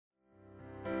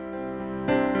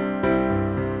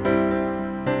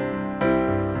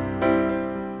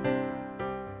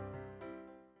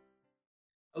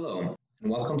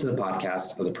welcome to the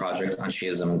podcast of the Project on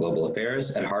Shiism and Global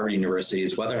Affairs at Harvard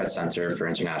University's Weatherhead Center for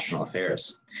International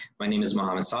Affairs. My name is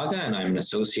Mohammad Sagha, and I'm an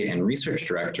Associate and Research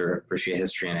Director for Shia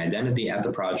History and Identity at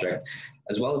the project,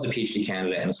 as well as a PhD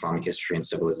candidate in Islamic History and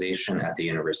Civilization at the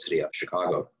University of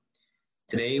Chicago.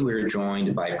 Today, we're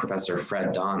joined by Professor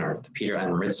Fred Donner, the Peter M.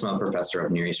 Ritzma Professor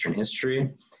of Near Eastern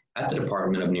History at the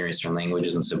Department of Near Eastern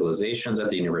Languages and Civilizations at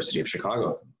the University of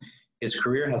Chicago. His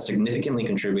career has significantly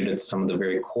contributed to some of the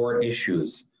very core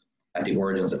issues at the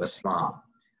origins of Islam,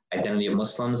 identity of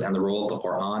Muslims and the role of the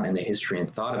Quran in the history and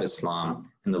thought of Islam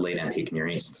in the late antique Near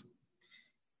East.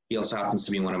 He also happens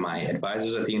to be one of my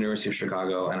advisors at the University of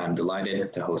Chicago, and I'm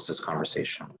delighted to host this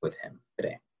conversation with him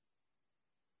today.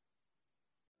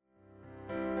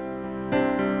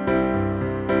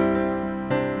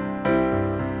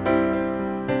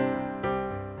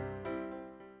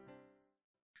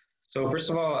 So first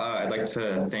of all, I'd like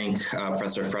to thank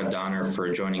Professor Fred Donner for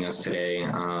joining us today.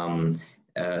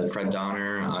 Fred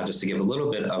Donner, just to give a little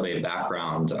bit of a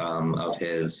background of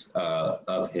his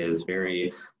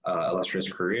very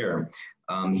illustrious career.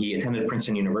 He attended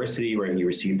Princeton University, where he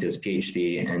received his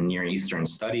PhD in Near Eastern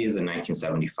Studies in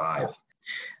 1975.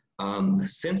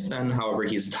 Since then, however,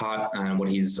 he's taught, and what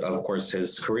he's, of course,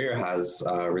 his career has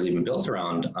really been built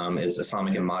around is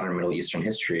Islamic and modern Middle Eastern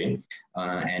history.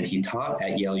 And he taught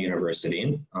at Yale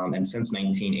University. And since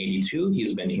 1982,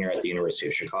 he's been here at the University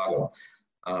of Chicago,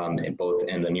 both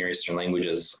in the Near Eastern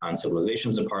Languages and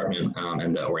Civilizations Department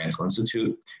and the Oriental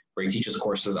Institute, where he teaches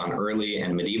courses on early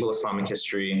and medieval Islamic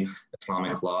history,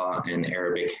 Islamic law, and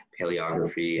Arabic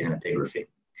paleography and epigraphy.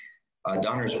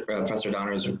 Professor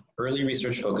Donner's early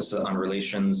research focuses on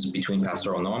relations between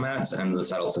pastoral nomads and the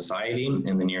settled society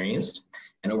in the Near East,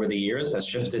 and over the years has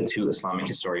shifted to Islamic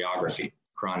historiography,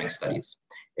 Quranic studies,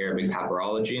 Arabic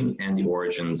papyrology, and the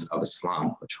origins of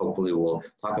Islam, which hopefully we'll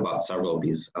talk about several of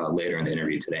these later in the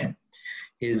interview today.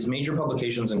 His major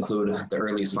publications include The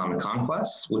Early Islamic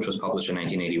Conquests, which was published in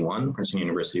 1981, Princeton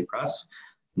University Press,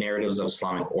 Narratives of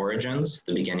Islamic Origins,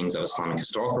 The Beginnings of Islamic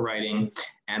Historical Writing,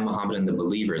 and Muhammad and the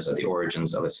Believers at the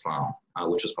Origins of Islam,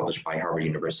 which was published by Harvard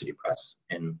University Press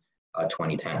in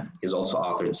 2010. He's also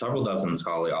authored several dozen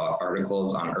scholarly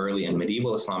articles on early and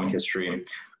medieval Islamic history,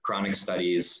 Quranic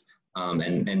studies,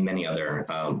 and many other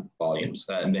volumes,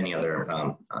 many other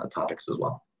topics as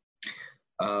well.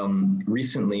 Most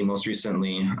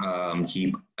recently,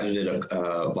 he edited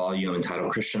a volume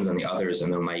entitled Christians and the Others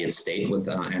in the Umayyad State with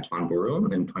Antoine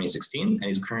Bourou in 2016, and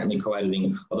he's currently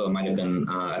co-editing, although it might have been,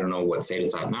 I don't know what state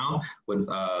it's at now, with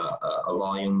a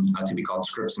volume to be called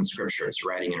Scripts and Scriptures,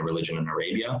 Writing and Religion in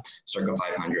Arabia, circa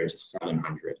 500 to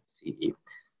 700 CE.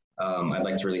 I'd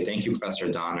like to really thank you,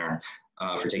 Professor Donner,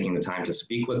 for taking the time to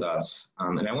speak with us.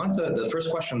 And I wanted to, the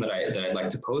first question that I'd like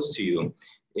to pose to you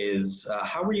is,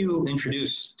 how were you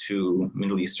introduced to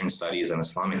Middle Eastern studies and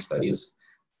Islamic studies?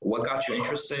 What got you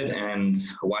interested, and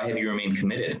why have you remained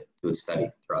committed to its study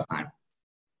throughout time?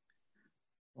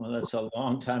 Well, that's a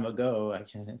long time ago,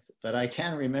 but I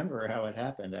can remember how it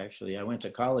happened, actually. I went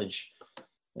to college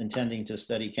intending to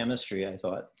study chemistry, I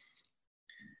thought.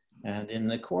 And in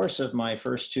the course of my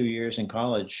first 2 years in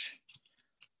college,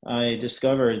 I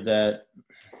discovered that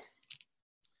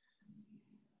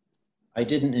I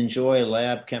didn't enjoy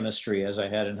lab chemistry as I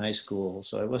had in high school,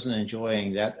 so I wasn't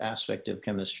enjoying that aspect of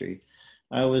chemistry.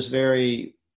 I was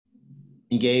very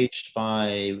engaged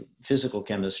by physical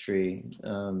chemistry,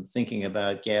 thinking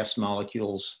about gas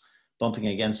molecules bumping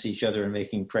against each other and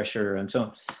making pressure and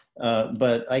so on.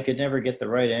 But I could never get the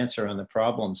right answer on the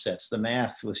problem sets. The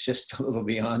math was just a little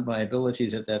beyond my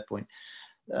abilities at that point.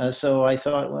 So I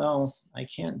thought, well, I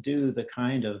can't do the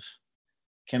kind of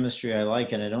chemistry I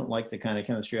like, and I don't like the kind of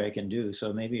chemistry I can do,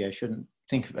 so maybe I shouldn't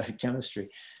think about chemistry.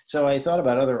 So I thought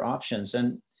about other options,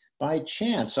 and by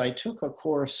chance, I took a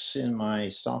course in my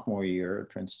sophomore year at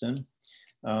Princeton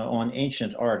on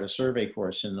ancient art, a survey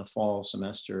course in the fall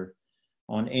semester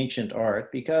on ancient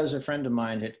art, because a friend of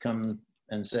mine had come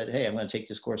and said, hey, I'm going to take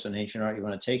this course on ancient art. You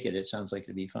want to take it? It sounds like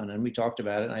it'd be fun. And we talked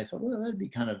about it, and I thought, well, that'd be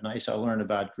kind of nice. I'll learn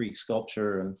about Greek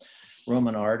sculpture and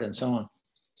Roman art and so on.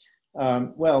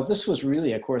 Well, this was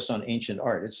really a course on ancient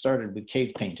art. It started with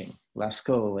cave painting,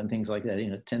 Lascaux and things like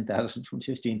that, 10,000 from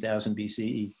 15,000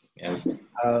 BCE. Yeah.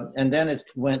 And then it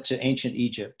went to ancient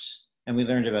Egypt, and we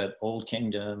learned about Old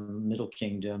Kingdom, Middle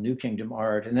Kingdom, New Kingdom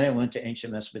art, and then it went to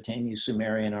ancient Mesopotamia,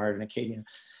 Sumerian art, and Akkadian,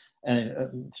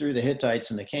 and through the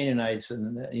Hittites and the Canaanites,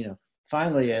 and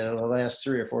finally, the last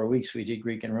 3 or 4 weeks, we did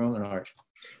Greek and Roman art.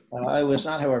 I was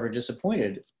not, however,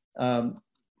 disappointed.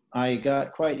 I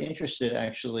got quite interested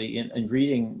actually in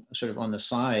reading sort of on the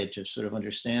side to sort of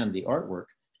understand the artwork.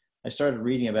 I started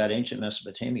reading about ancient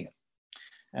Mesopotamia.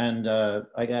 And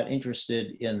I got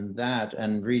interested in that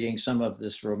and reading some of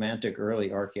this romantic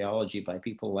early archaeology by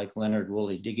people like Leonard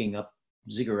Woolley, digging up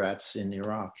ziggurats in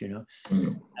Iraq, you know.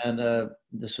 And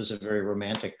this was a very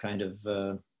romantic kind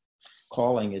of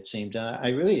calling, it seemed. And I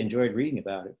really enjoyed reading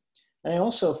about it. And I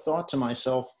also thought to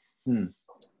myself, you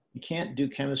can't do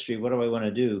chemistry. What do I want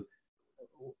to do?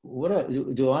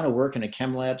 Do I want to work in a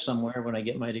chem lab somewhere when I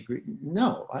get my degree?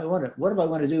 No, what do I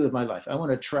want to do with my life? I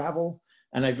want to travel,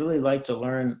 and I'd really like to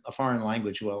learn a foreign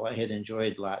language well. I had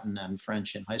enjoyed Latin and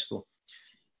French in high school.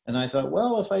 And I thought,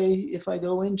 well, if I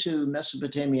go into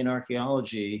Mesopotamian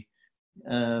archaeology,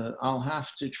 I'll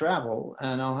have to travel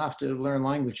and I'll have to learn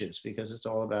languages because it's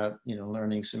all about, you know,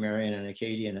 learning Sumerian and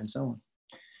Akkadian and so on.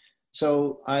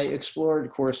 So I explored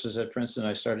courses at Princeton.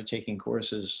 I started taking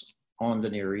courses on the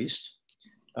Near East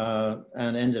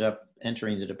and ended up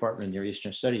entering the Department of Near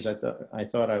Eastern Studies. I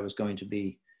thought I was going to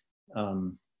be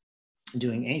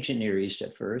doing ancient Near East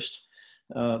at first,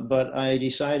 but I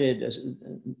decided,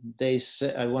 they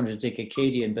said I wanted to take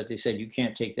Akkadian, but they said you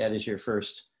can't take that as your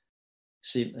first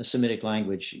Semitic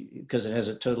language because it has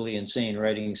a totally insane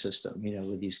writing system, you know,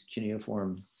 with these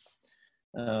cuneiform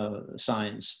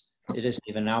signs. It isn't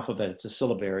even an alphabet, it's a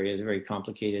syllabary, it's a very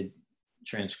complicated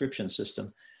transcription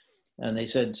system. And they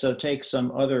said, so take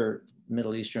some other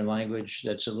Middle Eastern language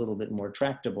that's a little bit more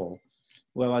tractable.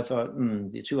 Well, I thought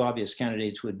the two obvious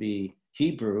candidates would be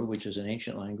Hebrew, which is an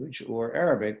ancient language, or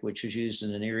Arabic, which is used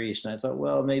in the Near East. And I thought,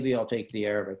 well, maybe I'll take the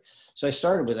Arabic. So I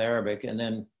started with Arabic, and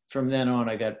then from then on,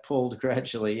 I got pulled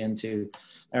gradually into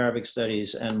Arabic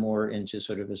studies and more into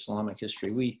sort of Islamic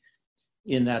history.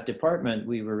 In that department,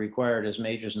 we were required as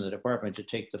majors in the department to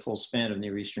take the full span of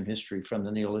Near Eastern history from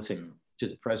the Neolithic to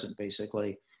the present,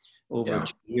 basically, over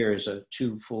 2 years,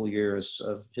 2 full years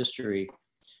of history.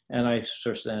 And I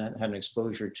sort of then had an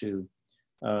exposure to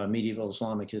medieval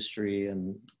Islamic history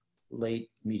and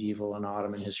late medieval and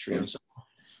Ottoman history and so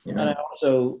on. And I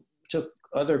also took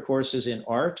other courses in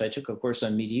art. I took a course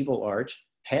on medieval art,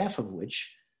 half of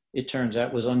which, it turns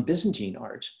out, was on Byzantine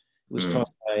art. It was taught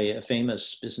by a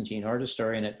famous Byzantine art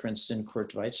historian at Princeton,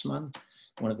 Kurt Weitzman,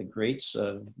 one of the greats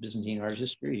of Byzantine art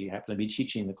history. He happened to be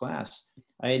teaching the class.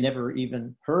 I had never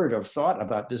even heard or thought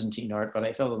about Byzantine art, but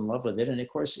I fell in love with it. And of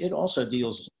course, it also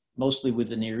deals mostly with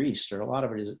the Near East, or a lot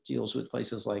of it deals with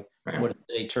places like what is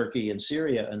today Turkey and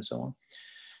Syria and so on.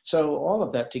 So all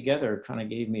of that together kind of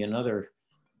gave me another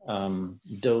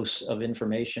dose of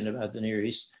information about the Near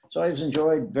East. So I've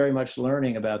enjoyed very much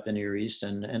learning about the Near East,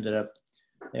 and ended up,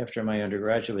 after my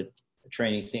undergraduate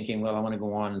training, thinking, well, I want to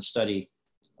go on and study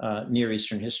Near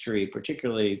Eastern history.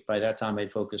 Particularly by that time,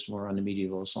 I'd focused more on the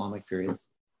medieval Islamic period.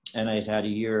 And I'd had a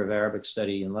year of Arabic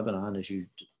study in Lebanon, as you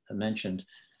mentioned.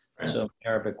 So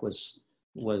Arabic was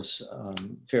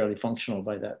fairly functional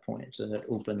by that point. So that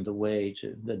opened the way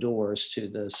to the doors to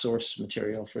the source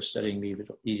material for studying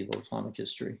medieval Islamic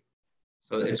history.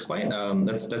 So it's quite,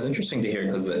 that's interesting to hear,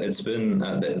 because it's been,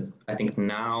 I think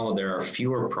now there are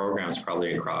fewer programs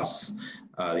probably across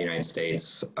the United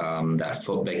States that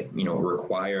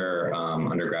require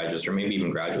undergraduates or maybe even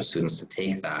graduate students to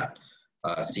take that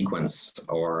sequence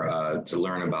or to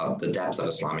learn about the depth of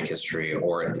Islamic history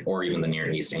or even the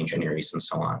Near East, ancient Near East, and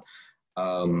so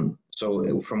on.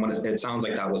 So from what it sounds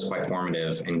like, that was quite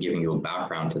formative in giving you a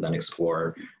background to then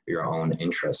explore your own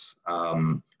interests.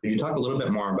 Could you talk a little bit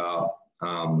more about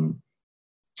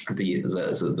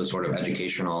the sort of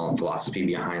educational philosophy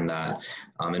behind that,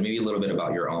 and maybe a little bit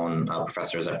about your own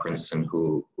professors at Princeton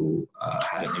who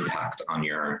had an impact on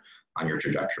your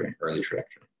trajectory, early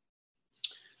trajectory?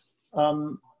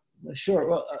 Sure.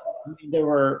 Well, there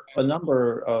were a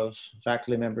number of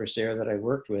faculty members there that I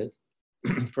worked with.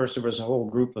 First, there was a whole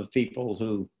group of people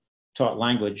who taught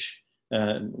language,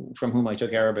 from whom I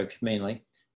took Arabic mainly.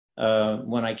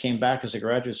 When I came back as a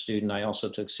graduate student, I also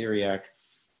took Syriac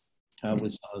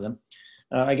with some of them.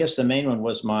 I guess the main one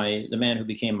was the man who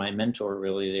became my mentor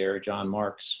really there, John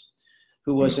Marks,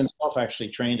 who was himself actually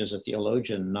trained as a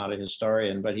theologian, not a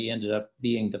historian, but he ended up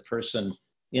being the person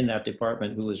in that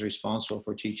department who was responsible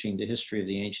for teaching the history of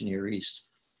the ancient Near East.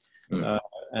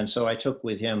 And so I took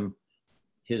with him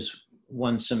his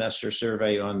 1 semester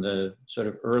survey on the sort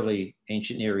of early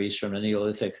ancient Near East from the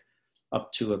Neolithic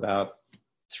up to about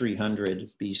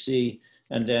 300 BC,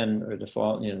 and then, or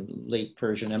the late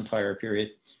Persian Empire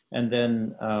period. And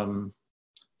then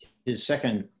his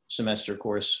 2nd semester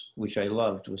course, which I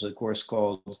loved, was a course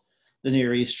called The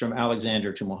Near East from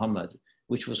Alexander to Muhammad,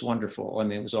 which was wonderful. I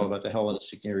mean, it was all about the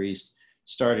Hellenistic Near East.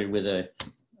 Started with an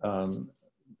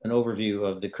overview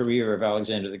of the career of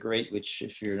Alexander the Great, which,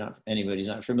 if anybody's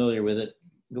not familiar with it,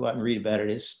 go out and read about it.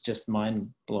 It's just mind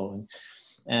blowing.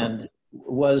 And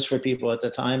was for people at the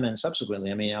time and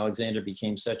subsequently. I mean, Alexander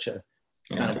became such a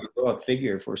kind of heroic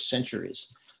figure for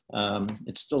centuries.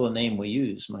 It's still a name we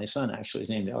use. My son actually is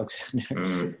named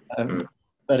Alexander.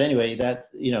 But anyway, that,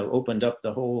 you know, opened up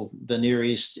the Near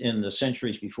East in the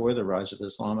centuries before the rise of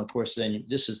Islam. Of course, then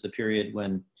this is the period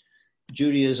when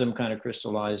Judaism kind of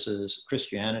crystallizes,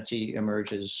 Christianity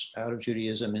emerges out of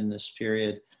Judaism in this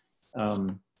period.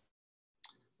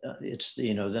 It's,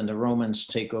 you know, then the Romans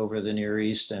take over the Near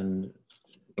East, and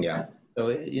so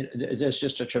you know, there's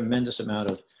just a tremendous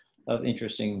amount of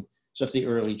interesting stuff. The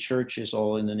early church is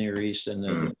all in the Near East, and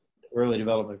the early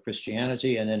development of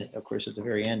Christianity, and then of course at the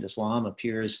very end, Islam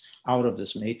appears out of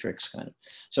this matrix kind of.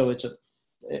 So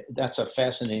that's a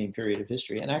fascinating period of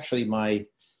history. And actually,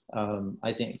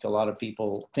 I think a lot of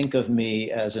people think of me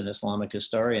as an Islamic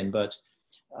historian, but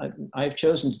I've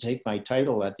chosen to take my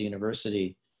title at the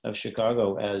University of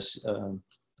Chicago as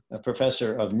a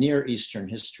professor of Near Eastern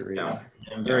history.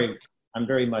 I'm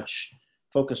very much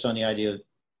focused on the idea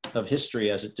of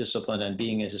history as a discipline and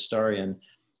being a historian,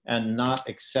 and not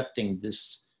accepting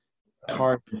this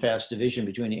hard and fast division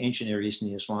between the ancient Near East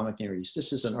and the Islamic Near East.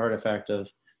 This is an artifact of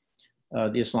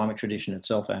the Islamic tradition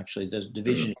itself, actually, the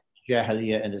division of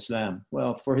Jahiliyyah and Islam.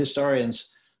 Well, for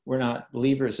historians, we're not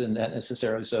believers in that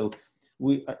necessarily. So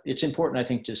it's important, I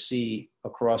think, to see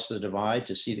across the divide,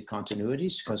 to see the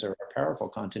continuities, because there are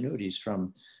powerful continuities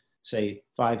from, say,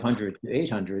 500 to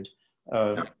 800.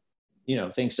 You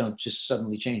know, things don't just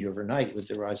suddenly change overnight with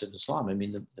the rise of Islam. I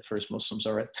mean, the first Muslims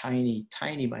are a tiny,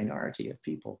 tiny minority of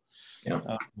people.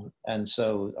 And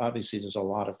so obviously there's a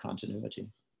lot of continuity.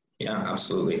 Yeah,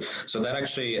 absolutely. So that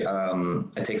actually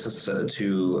it takes us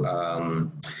to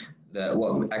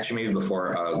well, actually, maybe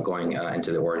before going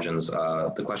into the origins,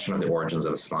 the question of the origins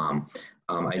of Islam,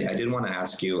 I did want to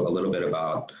ask you a little bit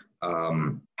about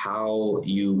how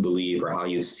you believe, or how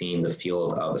you've seen the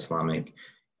field of Islamic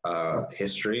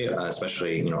history,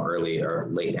 especially, you know, early or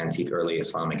late antique, early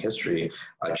Islamic history,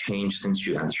 changed since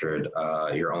you entered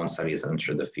your own studies and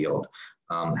entered the field.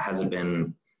 Has it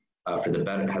been for the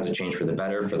better? Has it changed for the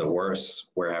better, for the worse?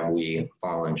 Where have we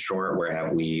fallen short? Where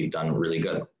have we done really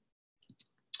good?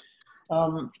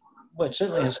 Well, it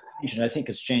certainly has changed, and I think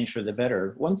it's changed for the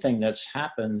better. One thing that's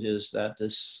happened is that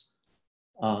this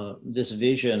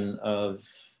vision of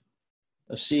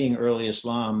seeing early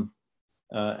Islam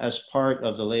as part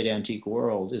of the late antique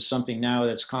world is something now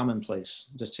that's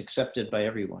commonplace, that's accepted by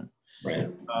everyone. Right.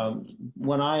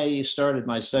 When I started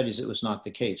my studies, it was not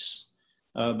the case.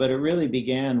 But it really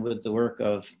began with the work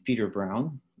of Peter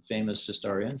Brown, famous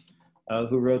historian,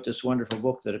 who wrote this wonderful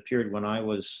book that appeared when I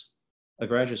was a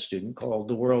graduate student called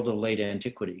The World of Late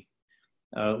Antiquity,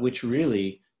 which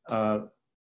really,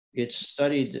 it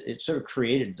sort of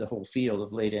created the whole field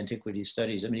of late antiquity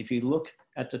studies. I mean, if you look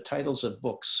at the titles of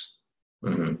books,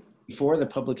 before the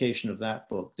publication of that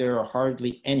book, there are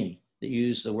hardly any that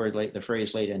use the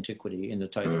phrase late antiquity in the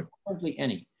title. Hardly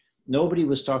any. Nobody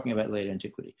was talking about late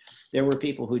antiquity. There were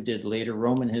people who did later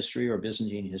Roman history or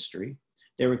Byzantine history.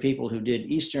 There were people who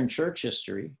did Eastern Church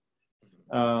history.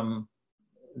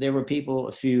 There were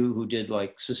a few who did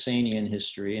like Sasanian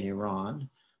history in Iran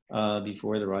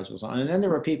before the rise of Islam. And then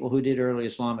there were people who did early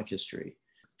Islamic history.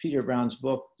 Peter Brown's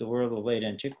book, The World of Late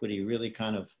Antiquity, really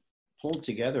kind of pulled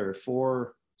together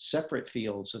 4 separate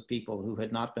fields of people who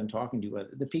had not been talking to each other.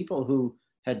 The people who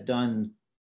had done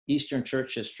Eastern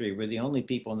Church history were the only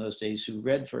people in those days who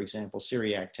read, for example,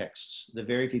 Syriac texts. The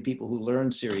very few people who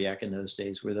learned Syriac in those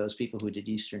days were those people who did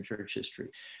Eastern Church history,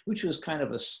 which was kind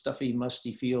of a stuffy,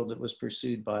 musty field that was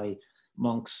pursued by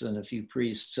monks and a few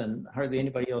priests, and hardly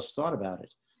anybody else thought about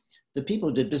it. The people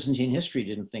who did Byzantine history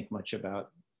didn't think much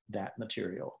about that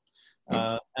material.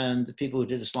 And the people who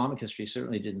did Islamic history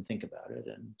certainly didn't think about it,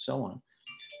 and so on.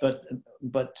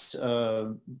 But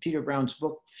Peter Brown's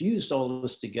book fused all of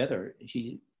this together.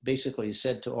 He basically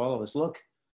said to all of us, look,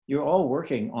 you're all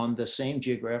working on the same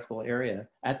geographical area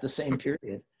at the same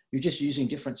period. You're just using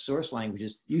different source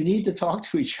languages. You need to talk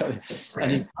to each other. Right.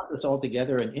 And he brought this all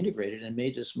together and integrated and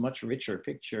made this much richer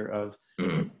picture of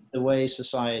the way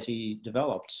society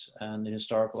developed and the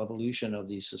historical evolution of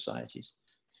these societies.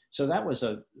 So that was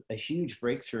a huge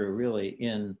breakthrough, really,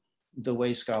 in the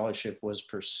way scholarship was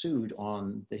pursued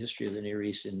on the history of the Near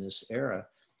East in this era.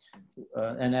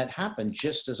 And that happened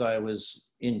just as I was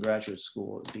in graduate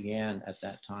school. It began at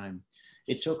that time.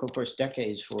 It took, of course,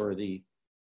 decades for the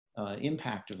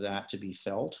impact of that to be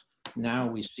felt. Now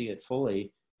we see it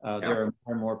fully. There are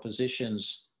more and more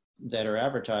positions that are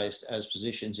advertised as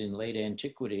positions in late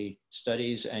antiquity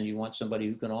studies, and you want somebody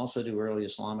who can also do early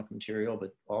Islamic material,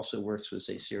 but also works with,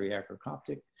 say, Syriac or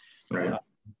Coptic. Right.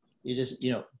 It is,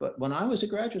 but when I was a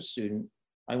graduate student,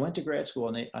 I went to grad school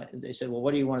and they said, well,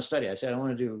 what do you want to study? I said, I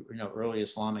want to do, early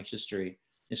Islamic history.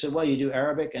 They said, well, you do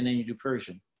Arabic and then you do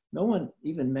Persian. No one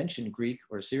even mentioned Greek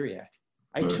or Syriac.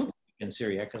 I took Greek and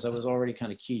Syriac because I was already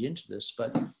kind of keyed into this,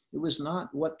 but it was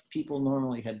not what people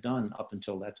normally had done up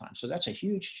until that time. So that's a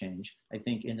huge change, I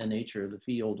think, in the nature of the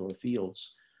field or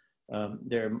fields.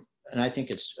 And I think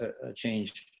it's a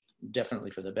change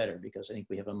definitely for the better, because I think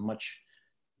we have a much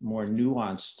more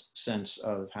nuanced sense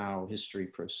of how history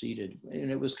proceeded. And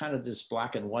it was kind of this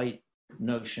black and white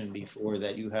notion before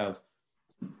that you have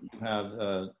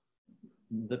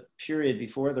the period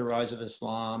before the rise of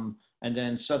Islam, and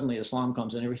then suddenly Islam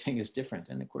comes and everything is different.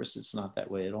 And of course, it's not that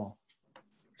way at all.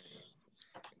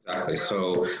 Exactly.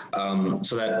 So,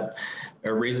 so that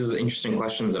raises interesting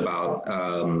questions about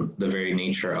the very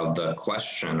nature of the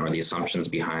question or the assumptions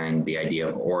behind the idea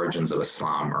of origins of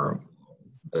Islam, or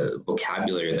the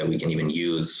vocabulary that we can even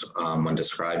use when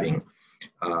describing,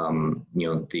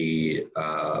 the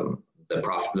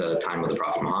time of the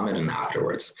Prophet Muhammad and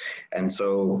afterwards. And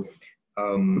so,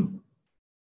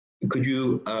 could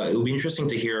you? It would be interesting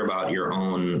to hear about your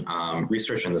own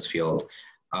research in this field.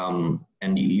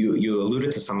 And you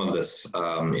alluded to some of this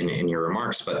in your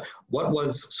remarks, but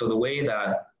so the way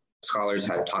that scholars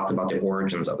had talked about the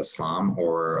origins of Islam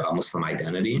or Muslim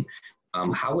identity,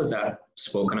 how was that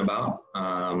spoken about?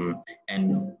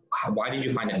 And why did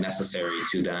you find it necessary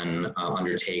to then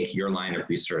undertake your line of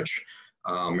research,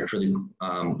 which really,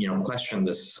 questioned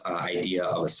this idea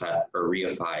of a set or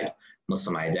reified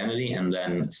Muslim identity, and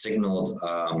then signaled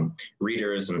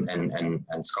readers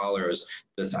and scholars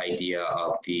this idea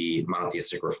of the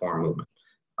monotheistic reform movement?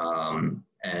 And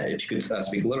if you could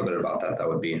speak a little bit about that, that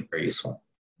would be very useful.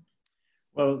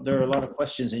 Well, there are a lot of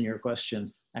questions in your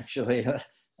question, actually,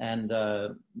 and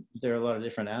there are a lot of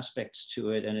different aspects to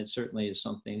it, and it certainly is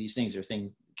something, these things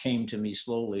came to me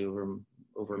slowly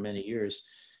over many years.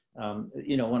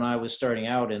 When I was starting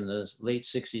out in the late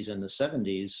 60s and the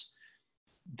 70s,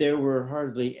 there were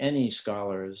hardly any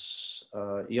scholars,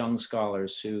 young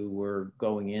scholars, who were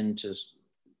going into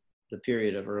the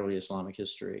period of early Islamic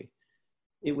history.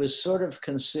 It was sort of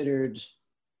considered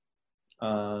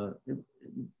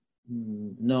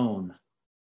known.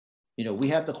 We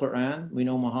have the Quran, we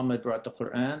know Muhammad brought the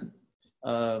Quran,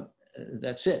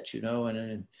 that's it,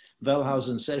 and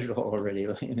Wellhausen said it all already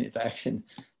back in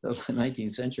the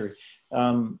 19th century.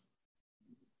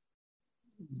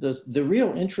 The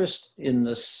real interest in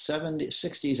the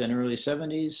 60s and early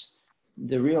 70s,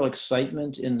 the real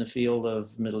excitement in the field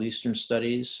of Middle Eastern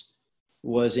studies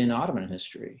was in Ottoman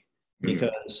history,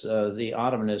 because the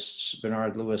Ottomanists,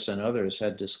 Bernard Lewis and others,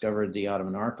 had discovered the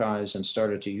Ottoman archives and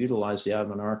started to utilize the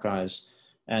Ottoman archives.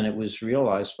 And it was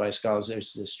realized by scholars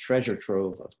there's this treasure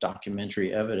trove of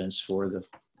documentary evidence for the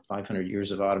 500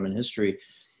 years of Ottoman history.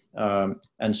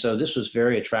 And so this was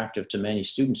very attractive to many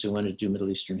students who wanted to do Middle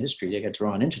Eastern history. They got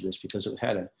drawn into this because it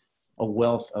had a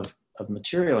wealth of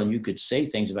material, and you could say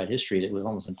things about history that was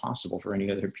almost impossible for any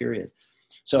other period.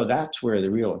 So that's where the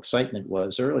real excitement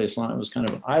was. Early Islam was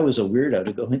I was a weirdo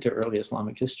to go into early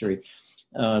Islamic history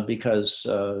because,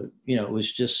 it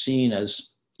was just seen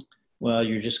as, well,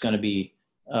 you're just going to be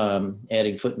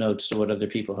adding footnotes to what other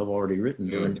people have already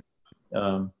written.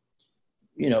 As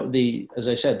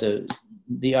I said,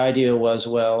 the idea was,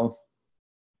 well,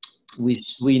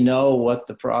 we know what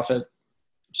the Prophet's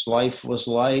life was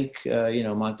like.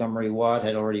 Montgomery Watt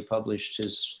had already published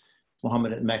his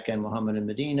Muhammad at Mecca and Muhammad in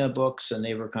Medina books, and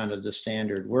they were kind of the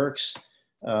standard works.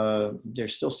 They're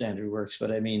still standard works,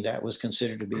 but I mean, that was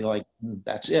considered to be like,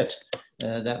 that's it.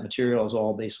 That material has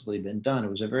all basically been done. It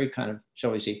was a very kind of,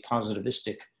 shall we say,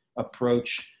 positivistic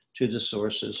approach to the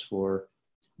sources for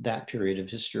that period of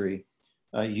history,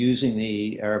 using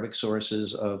the Arabic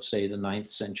sources of, say, the 9th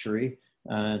century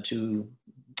to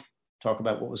talk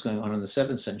about what was going on in the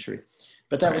 7th century.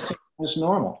 But that was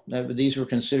normal. These were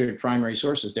considered primary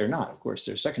sources. They're not, of course,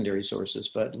 they're secondary sources,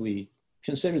 but we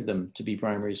considered them to be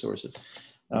primary sources.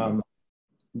 The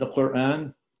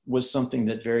Quran was something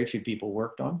that very few people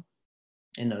worked on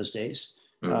in those days.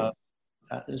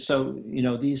 So,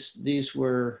 these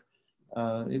were,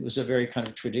 it was a very kind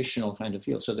of traditional kind of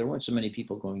field. So there weren't so many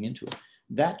people going into it.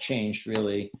 That changed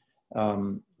really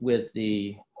with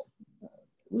it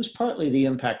was partly the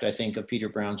impact, I think, of Peter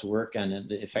Brown's work and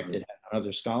the effect it had on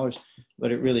other scholars,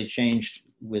 but it really changed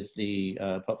with the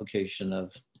publication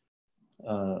of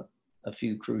a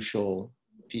few crucial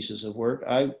pieces of work.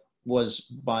 I was,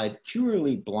 by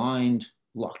purely blind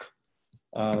luck,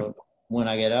 when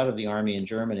I got out of the army in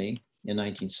Germany in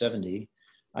 1970,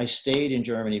 I stayed in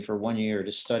Germany for 1 year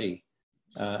to study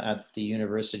at the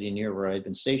university near where I'd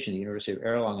been stationed, the University of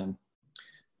Erlangen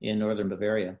in northern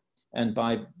Bavaria. And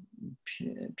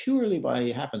purely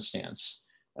by happenstance,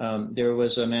 there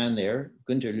was a man there,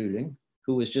 Günter Lühling,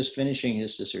 who was just finishing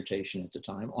his dissertation at the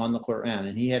time on the Quran,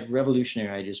 and he had revolutionary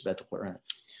ideas about the Quran.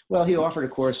 Well, he offered a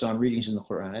course on readings in the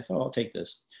Quran. I thought, I'll take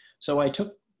this. So I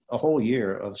took a whole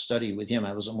year of study with him.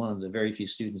 I was one of the very few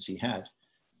students he had.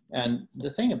 And the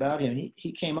thing about him,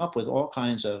 he came up with all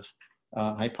kinds of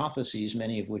hypotheses,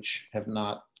 many of which have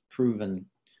not proven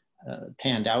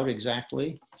panned out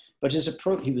exactly. But his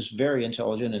approach, he was very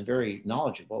intelligent and very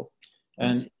knowledgeable.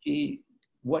 And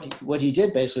what he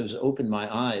did basically was open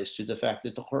my eyes to the fact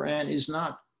that the Quran is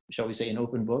not, shall we say, an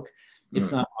open book.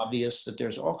 It's not obvious, that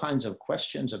there's all kinds of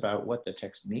questions about what the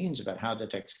text means, about how the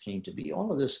text came to be.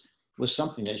 All of this was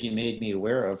something that he made me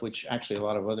aware of, which actually a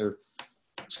lot of other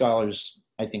scholars,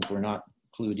 I think, were not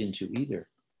clued into either.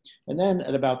 And then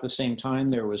at about the same time,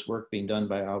 there was work being done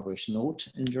by Albrecht Noth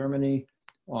in Germany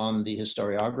on the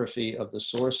historiography of the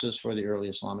sources for the early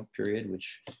Islamic period,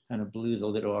 which kind of blew the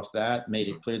lid off that, made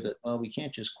it clear that, well, we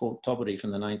can't just quote Tabari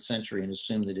from the 9th century and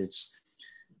assume that it's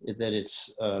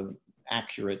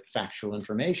accurate factual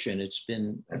information. It's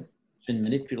been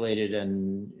manipulated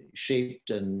and shaped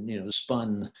and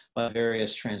spun by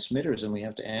various transmitters, and we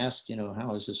have to ask,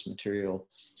 how is this material,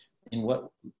 in what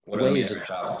way is it?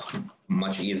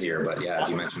 Much easier, but yeah, as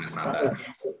you mentioned, it's not that.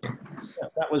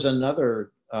 That was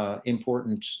another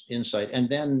important insight. And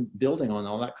then building on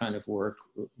all that kind of work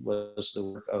was the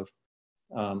work of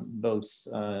both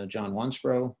John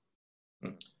Wansbrough,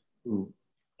 who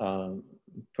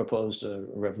proposed a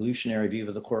revolutionary view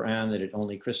of the Quran that it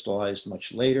only crystallized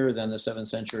much later than the 7th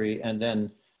century. And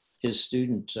then his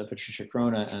student, Patricia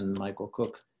Crona and Michael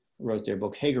Cook, wrote their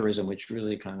book Hagerism, which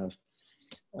really kind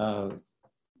of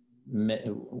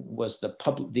was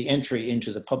the entry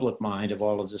into the public mind of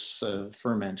all of this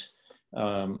ferment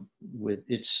with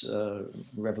its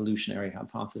revolutionary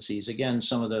hypotheses. Again,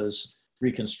 some of those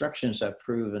reconstructions have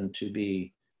proven to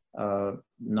be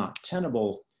not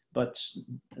tenable, but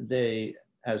they,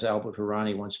 as Albert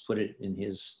Hourani once put it in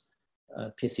his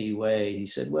pithy way, he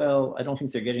said, well, I don't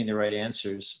think they're getting the right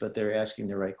answers, but they're asking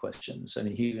the right questions. I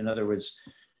mean, he, in other words,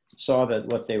 saw that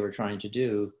what they were trying to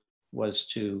do was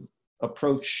to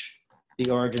approach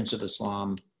the origins of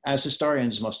Islam as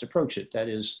historians must approach it. That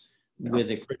is,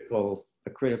 with a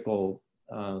critical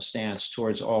stance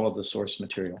towards all of the source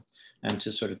material, and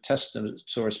to sort of test the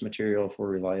source material for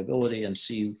reliability and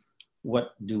see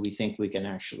what do we think we can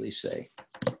actually say.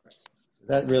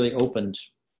 That really opened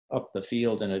up the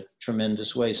field in a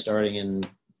tremendous way, starting in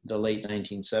the late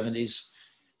 1970s.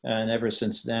 And ever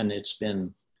since then, it's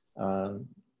been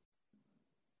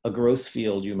a growth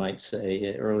field, you might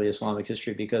say, early Islamic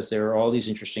history, because there are all these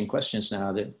interesting questions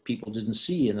now that people didn't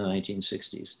see in the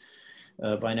 1960s.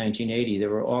 By 1980,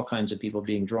 there were all kinds of people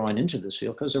being drawn into this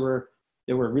field because there were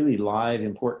really live,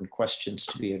 important questions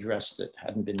to be addressed that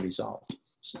hadn't been resolved.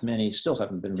 Many still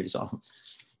haven't been resolved.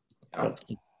 But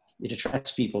it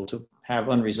attracts people to have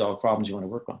unresolved problems you want to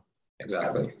work on.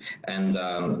 Exactly. And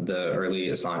the early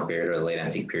Islamic period or the late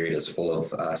antique period is full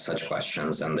of such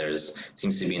questions, and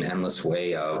seems to be an endless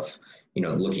way of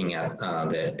looking at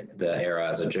the era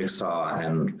as a jigsaw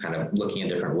and kind of looking at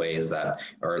different ways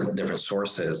or different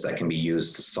sources that can be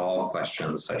used to solve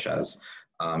questions such as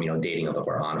dating of the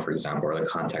Quran, for example, or the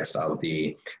context of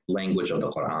the language of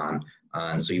the Quran.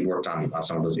 And so you've worked on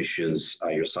some of those issues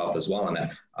yourself as well. And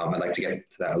I'd like to get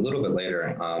to that a little bit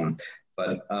later.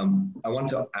 But I wanted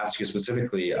to ask you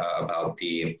specifically about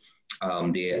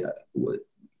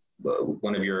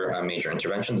one of your major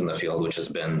interventions in the field, which has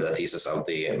been the thesis of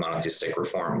the monotheistic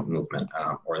reform movement,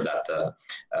 or that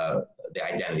the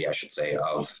identity, I should say,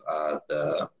 of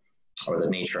the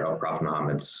nature of Prophet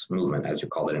Muhammad's movement, as you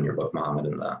called it in your book, Muhammad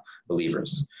and the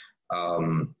Believers.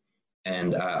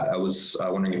 And I was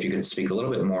wondering if you could speak a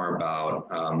little bit more about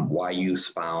why you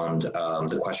found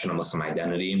the question of Muslim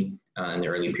identity in the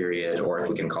early period, or if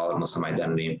we can call it Muslim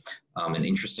identity, an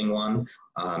interesting one,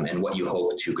 and what you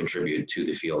hope to contribute to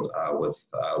the field with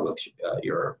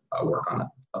your work on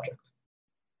that subject.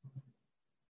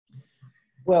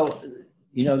 Well,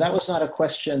 that was not a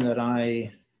question that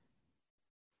I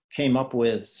came up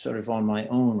with sort of on my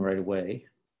own right away.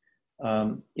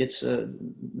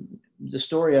 The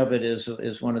story of it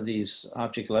is one of these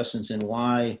object lessons in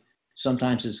why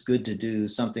sometimes it's good to do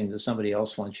something that somebody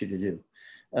else wants you to do.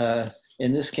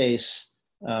 In this case,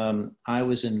 I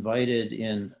was invited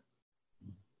in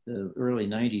the early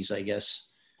 90s, I guess,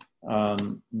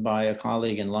 by a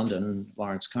colleague in London,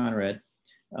 Lawrence Conrad,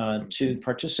 to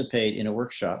participate in a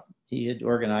workshop. He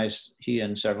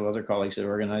and several other colleagues had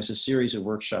organized a series of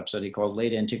workshops that he called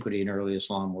Late Antiquity and Early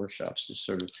Islam workshops, to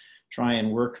sort of try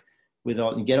and work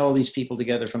and get all these people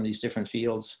together from these different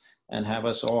fields and have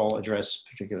us all address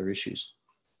particular issues.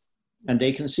 And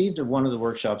they conceived of one of the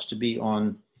workshops to be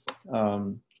on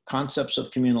concepts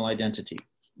of communal identity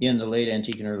in the late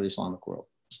antique and early Islamic world.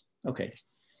 Okay,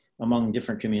 among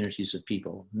different communities of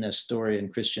people,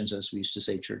 Nestorian Christians, as we used to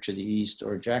say, Church of the East,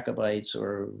 or Jacobites,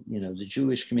 or the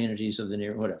Jewish communities of the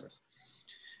near, whatever.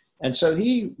 And so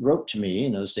he wrote to me,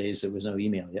 in those days there was no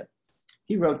email yet.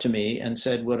 He wrote to me and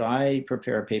said, would I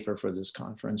prepare a paper for this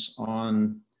conference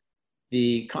on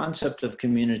the concept of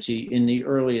community in the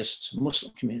earliest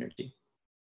Muslim community?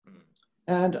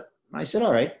 And I said,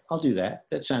 all right, I'll do that.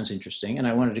 That sounds interesting. And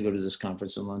I wanted to go to this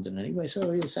conference in London anyway,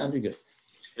 so it sounded good.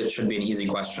 It should be an easy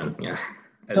question, yeah.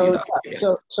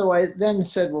 So I then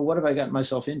said, well, what have I gotten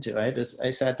myself into?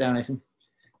 I sat down, I said,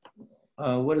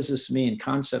 what does this mean?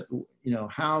 Concept,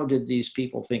 how did these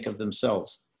people think of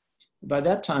themselves? By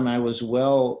that time, I was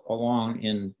well along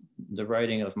in the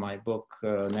writing of my book,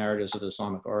 Narratives of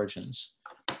Islamic Origins,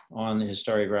 on the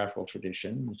historiographical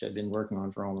tradition, which I'd been working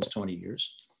on for almost 20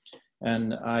 years.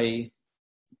 And I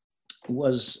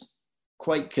was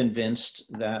quite convinced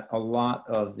that a lot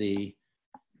of the,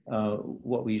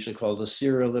 what we usually call the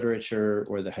Sirah literature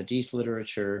or the Hadith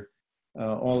literature,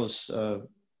 all this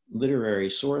literary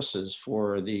sources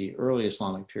for the early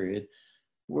Islamic period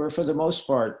were for the most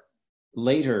part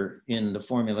later in the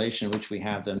formulation in which we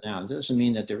have them now. It doesn't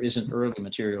mean that there isn't early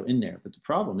material in there, but the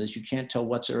problem is you can't tell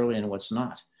what's early and what's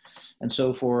not. And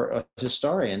so for a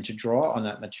historian to draw on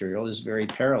that material is very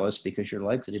perilous because you're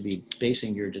likely to be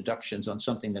basing your deductions on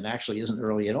something that actually isn't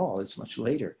early at all, it's much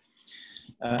later.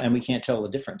 And we can't tell the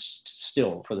difference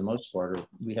still for the most part, or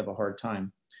we have a hard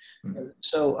time.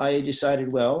 So I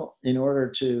decided, well, in order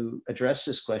to address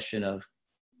this question of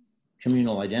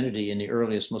communal identity in the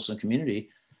earliest Muslim community,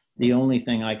 the only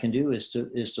thing I can do is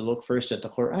to look first at the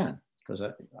Quran, because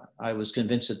I was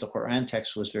convinced that the Quran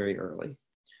text was very early.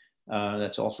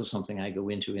 That's also something I go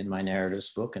into in my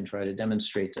narratives book and try to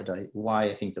demonstrate that why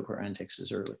I think the Quran text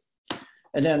is early.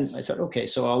 And then I thought, okay,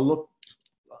 so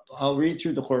I'll read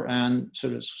through the Quran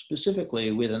sort of specifically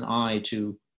with an eye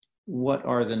to what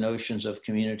are the notions of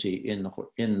community in the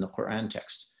Quran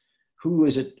text. Who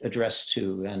is it addressed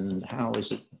to, and how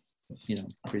is it,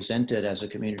 presented as a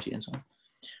community and so on.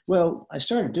 Well, I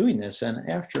started doing this, and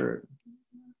after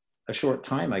a short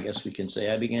time, I guess we can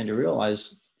say, I began to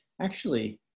realize,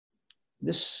 actually,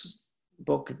 this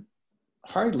book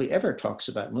hardly ever talks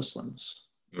about Muslims.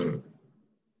 Mm.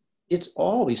 It's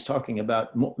always talking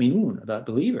about mu'minun, about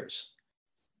believers.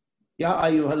 Ya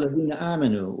ayyuhalladhina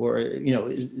amanu, or,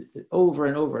 over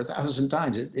and over 1,000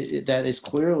 times. That is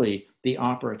clearly the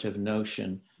operative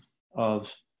notion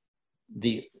of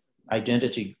the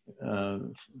identity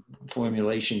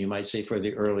formulation, you might say, for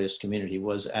the earliest community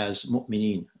was as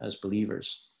mu'minin, as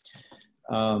believers.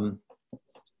 And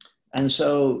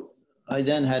so I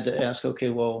then had to ask, okay,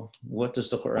 well, what does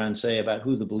the Quran say about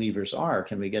who the believers are?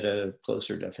 Can we get a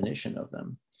closer definition of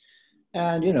them?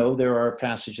 And, there are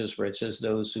passages where it says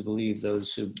those who believe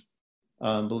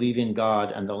in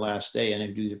God and the last day, and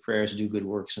who do the prayers, do good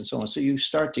works, and so on. So you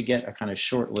start to get a kind of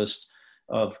short list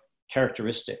of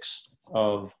characteristics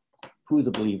of who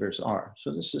the believers are.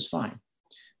 So this is fine.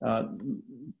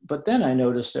 But then I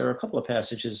noticed there are a couple of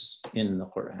passages in the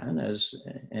Quran, as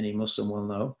any Muslim will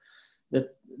know,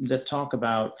 that talk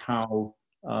about how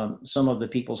some of the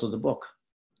peoples of the book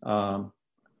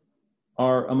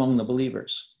are among the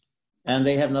believers. And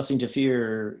they have nothing to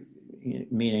fear,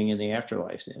 meaning in the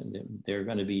afterlife. They're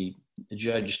going to be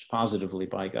judged positively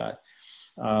by God.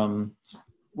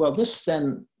 Well, this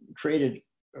then created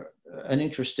an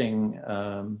interesting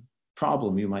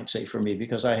problem, you might say, for me,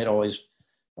 because I had always,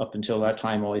 up until that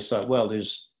time, always thought, well,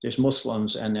 there's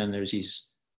Muslims, and then there's these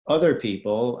other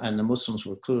people, and the Muslims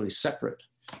were clearly separate.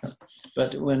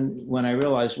 But when I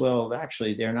realized, well,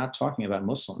 actually, they're not talking about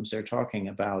Muslims, they're talking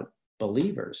about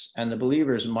believers, and the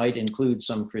believers might include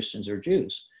some Christians or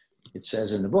Jews. It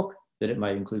says in the book that it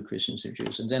might include Christians or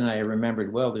Jews. And then I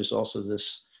remembered, well, there's also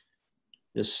this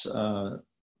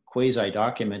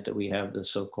quasi-document that we have, the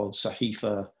so-called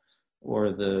Sahifa,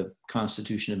 or the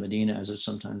Constitution of Medina, as it's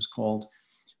sometimes called,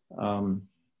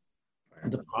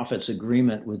 the Prophet's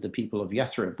agreement with the people of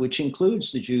Yathrib, which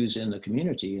includes the Jews in the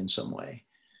community in some way.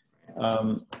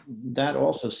 That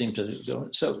also seemed to go.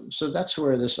 So that's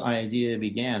where this idea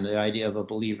began, the idea of a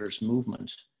believer's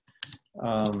movement.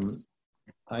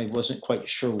 I wasn't quite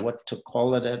sure what to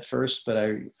call it at first, but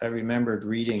I remembered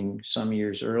reading some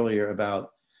years earlier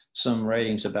about some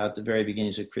writings about the very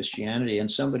beginnings of Christianity, and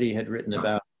somebody had written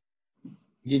about,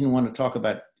 he didn't want to talk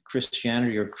about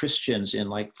Christianity or Christians in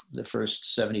like the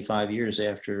first 75 years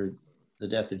after the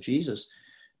death of Jesus,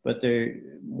 but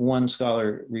one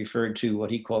scholar referred to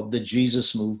what he called the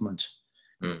Jesus movement.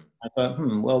 Mm. I thought,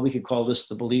 well, we could call this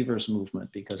the believers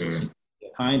movement because it's a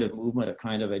kind of movement, a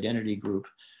kind of identity group.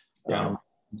 Yeah.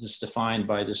 That's defined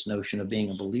by this notion of being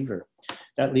a believer.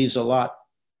 That leaves a lot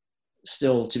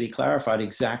still to be clarified,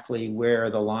 exactly where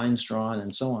the line's drawn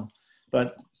and so on.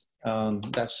 But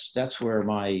that's where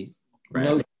my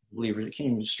notion of believer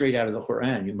came straight out of the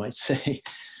Quran, you might say.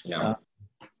 Yeah.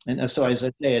 And so, as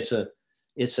I say,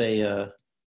 it's a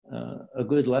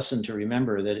good lesson to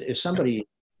remember that if somebody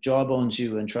jawbones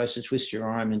you and tries to twist your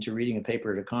arm into reading a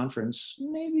paper at a conference,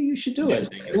 maybe you should do it.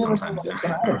 Sometimes,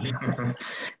 yeah.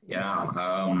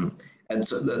 Yeah. And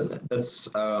so that's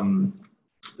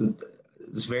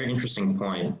it's a very interesting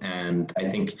point, and I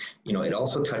think it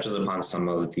also touches upon some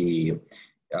of the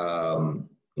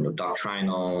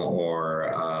doctrinal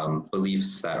or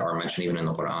beliefs that are mentioned even in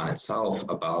the Quran itself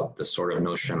about the sort of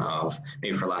notion of,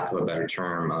 maybe for lack of a better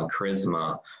term,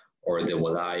 charisma or the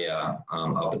wilaya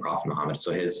of the Prophet Muhammad.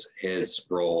 So his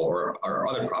role, or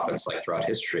other prophets like throughout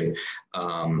history,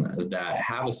 that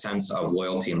have a sense of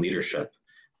loyalty and leadership.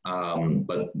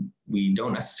 But we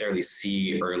don't necessarily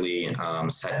see early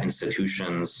set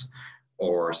institutions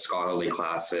or scholarly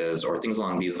classes or things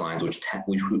along these lines, which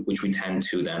we tend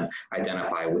to then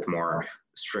identify with more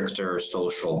stricter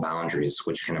social boundaries,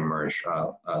 which can emerge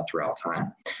throughout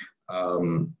time.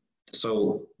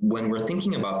 So when we're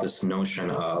thinking about this notion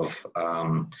of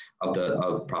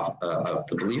the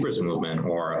believers movement,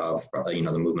 or of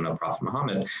the movement of Prophet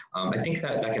Muhammad, I think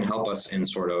that can help us in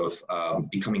sort of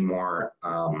becoming more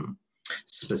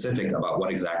specific about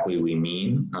what exactly we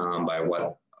mean by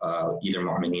what either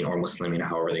Mu'mineen or Muslimin,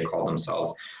 however they call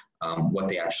themselves, what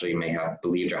they actually may have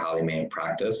believed or how they may have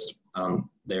practiced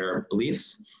their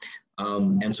beliefs.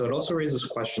 And so it also raises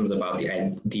questions about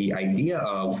the idea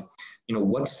of,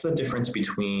 what's the difference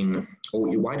between,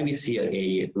 why do we see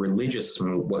a religious,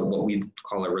 what we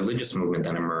call a religious movement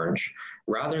then emerge,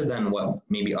 rather than what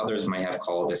maybe others might have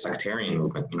called a sectarian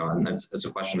movement, and that's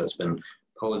a question that's been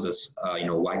posed as,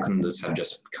 why couldn't this have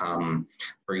just become,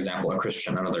 for example,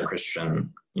 another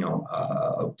Christian,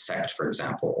 sect, for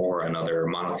example, or another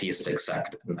monotheistic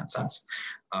sect in that sense.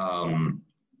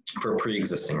 For a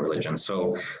pre-existing religion.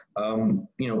 So,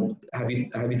 have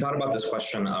you thought about this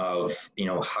question of,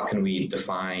 how can we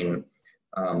define,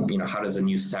 how does a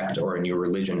new sect or a new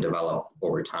religion develop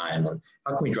over time, and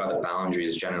how can we draw the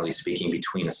boundaries, generally speaking,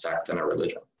 between a sect and a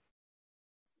religion?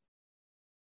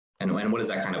 And what does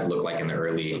that kind of look like in the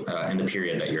early, in the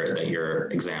period that you're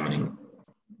examining?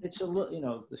 It's a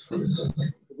little,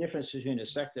 the difference between a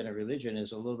sect and a religion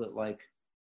is a little bit like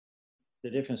the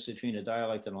difference between a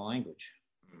dialect and a language.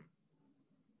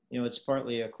 It's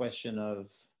partly a question of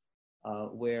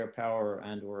where power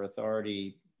and or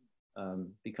authority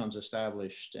becomes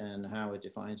established and how it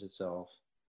defines itself.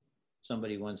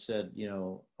 Somebody once said,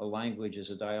 a language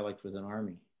is a dialect with an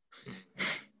army.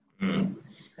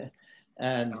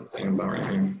 And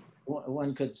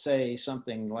one could say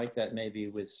something like that maybe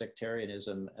with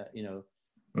sectarianism. If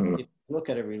you look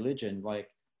at a religion like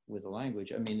with a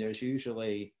language, there's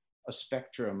usually a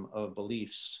spectrum of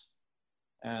beliefs.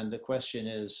 And the question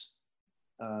is,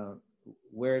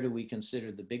 where do we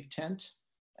consider the big tent?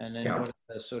 And then what are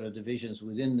the sort of divisions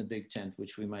within the big tent,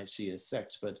 which we might see as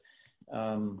sects? But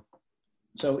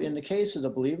so in the case of the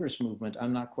believers movement,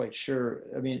 I'm not quite sure.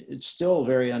 It's still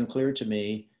very unclear to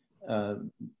me,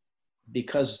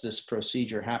 because this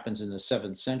procedure happens in the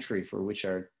 7th century, for which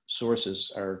our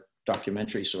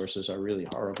documentary sources are really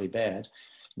horribly bad,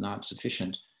 not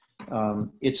sufficient.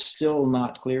 It's still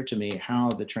not clear to me how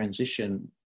the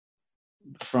transition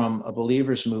from a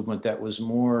believers movement that was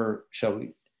more,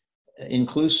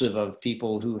 inclusive of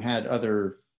people who had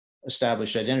other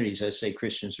established identities, as say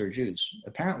Christians or Jews.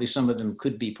 Apparently some of them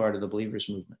could be part of the believers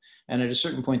movement. And at a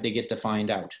certain point they get to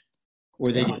find out,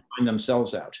 or they find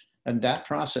themselves out. And that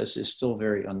process is still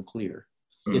very unclear.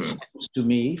 It seems to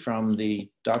me, from the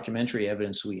documentary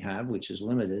evidence we have, which is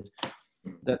limited,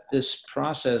 that this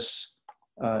process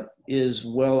is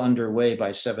well underway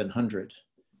by 700.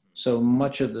 So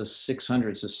much of the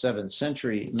 600s, the 7th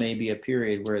century, may be a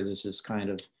period where there's this kind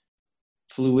of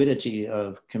fluidity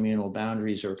of communal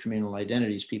boundaries or communal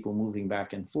identities, people moving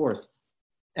back and forth.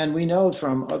 And we know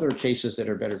from other cases that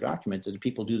are better documented,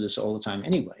 people do this all the time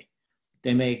anyway.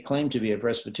 They may claim to be a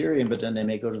Presbyterian, but then they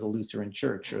may go to the Lutheran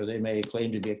church, or they may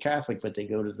claim to be a Catholic, but they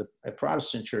go to a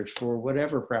Protestant church for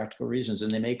whatever practical reasons, and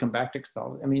they may come back to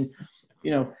Catholic.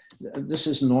 This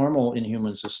is normal in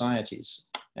human societies.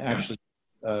 Actually,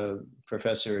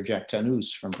 Professor Jack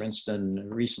Tanous from Princeton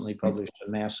recently published a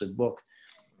massive book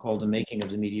called The Making of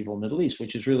the Medieval Middle East,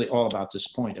 which is really all about this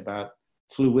point, about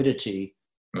fluidity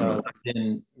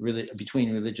between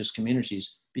religious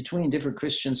communities, between different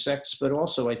Christian sects, but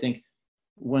also I think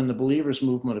when the believers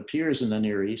movement appears in the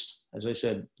Near East, as I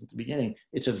said at the beginning,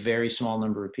 it's a very small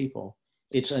number of people.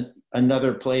 It's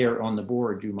another player on the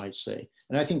board, you might say.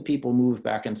 And I think people move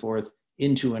back and forth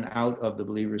into and out of the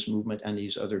believers movement and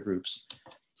these other groups.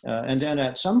 And then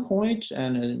at some point,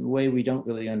 and in a way we don't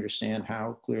really understand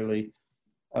how clearly,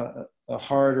 a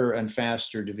harder and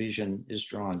faster division is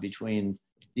drawn between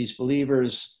these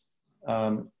believers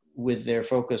with their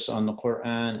focus on the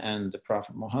Quran and the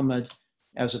Prophet Muhammad,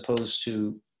 as opposed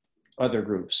to other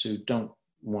groups who don't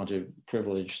want to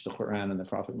privilege the Quran and the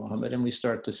Prophet Muhammad. And we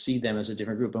start to see them as a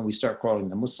different group, and we start calling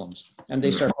them Muslims. And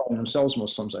they start calling themselves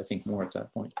Muslims, I think, more at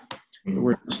that point. The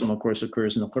word Muslim, of course,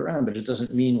 occurs in the Quran, but it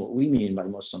doesn't mean what we mean by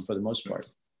Muslim for the most part.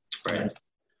 Right.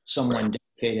 Someone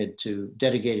dedicated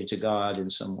to God in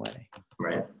some way.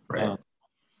 Right.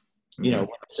 You know, when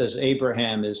it says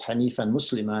Abraham is Hanifan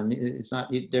Musliman, it's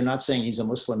not, they're not saying he's a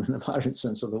Muslim in the modern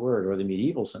sense of the word or the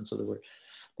medieval sense of the word.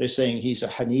 They're saying he's a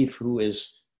Hanif who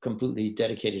is completely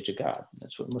dedicated to God.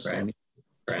 That's what Muslim means.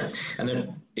 Right. And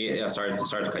then, yeah, sorry to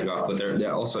cut you off, but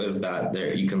there also is that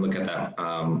you can look at that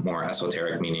more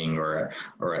esoteric meaning or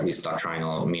at least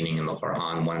doctrinal meaning in the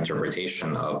Quran, one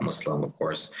interpretation of Muslim, of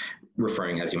course,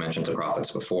 referring, as you mentioned, to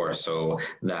prophets before. So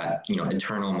that,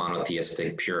 eternal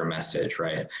monotheistic pure message,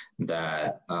 right?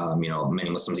 That, many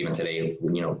Muslims even today,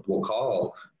 will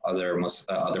call other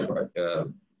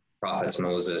prophets,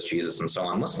 Moses, Jesus, and so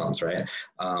on, Muslims, right?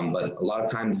 But a lot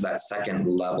of times that second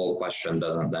level question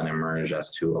doesn't then emerge as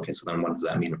to, okay, so then what does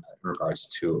that mean in regards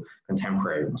to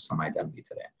contemporary Muslim identity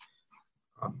today?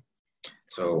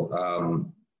 So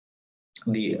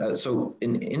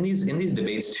in these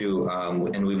debates too,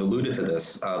 and we've alluded to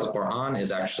this, the Quran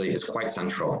is quite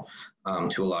central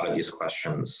to a lot of these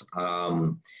questions.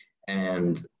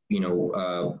 And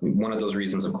one of those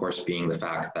reasons, of course, being the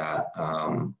fact that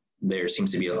there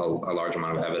seems to be a large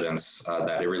amount of evidence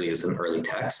that it really is an early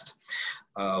text.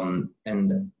 I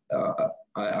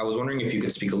was wondering if you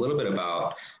could speak a little bit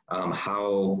about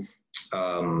how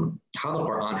the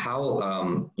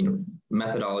Quran,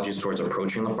 methodologies towards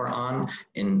approaching the Quran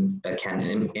can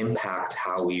impact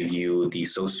how we view the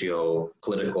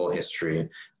socio-political history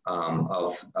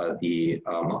of the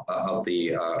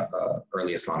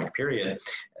early Islamic period.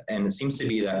 And it seems to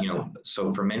be that,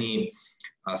 so for many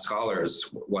scholars,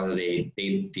 whether they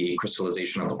date the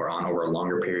crystallization of the Quran over a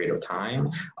longer period of time,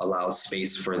 allows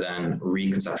space for then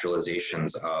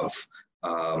reconceptualizations of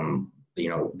the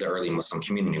early Muslim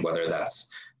community, whether that's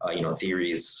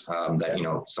theories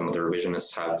that some of the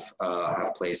revisionists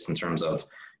have placed in terms of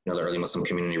the early Muslim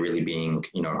community really being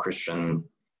a Christian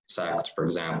sect, for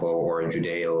example, or a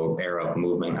Judeo-Arab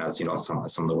movement, as some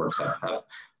of the works have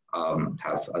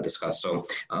discussed. So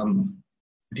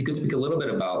if you could speak a little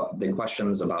bit about the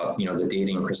questions about the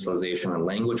dating, crystallization, and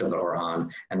language of the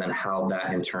Quran, and then how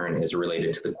that in turn is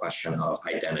related to the question of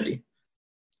identity.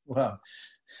 Wow,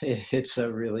 it's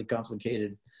a really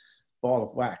complicated ball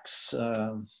of wax.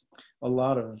 A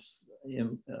lot of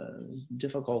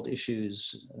difficult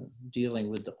issues dealing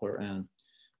with the Quran,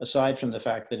 aside from the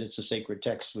fact that it's a sacred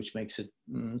text, which makes it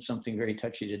something very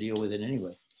touchy to deal with it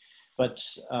anyway. But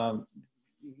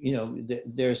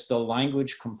there's the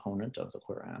language component of the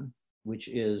Quran, which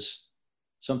is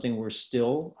something we're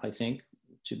still, I think,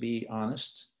 to be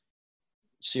honest,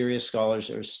 serious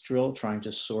scholars are still trying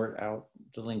to sort out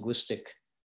the linguistic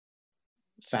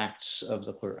facts of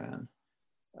the Quran.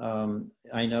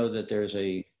 I know that there's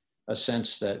a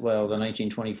sense that, well, the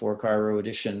 1924 Cairo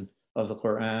edition of the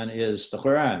Quran is the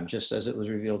Quran, just as it was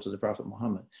revealed to the Prophet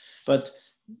Muhammad. But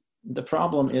the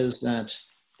problem is that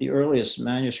the earliest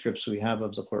manuscripts we have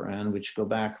of the Quran, which go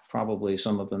back probably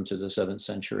some of them to the 7th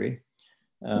century,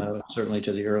 certainly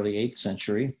to the early 8th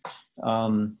century,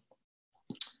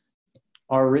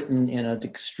 are written in an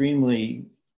extremely,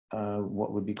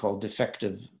 what would be called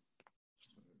defective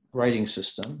writing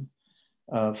system.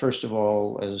 First of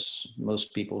all, as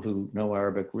most people who know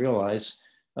Arabic realize,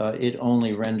 it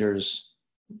only renders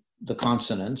the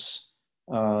consonants,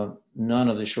 none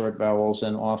of the short vowels,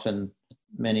 and often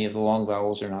many of the long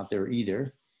vowels are not there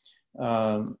either,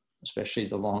 especially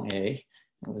the long A.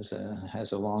 It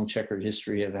has a long checkered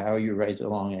history of how you write the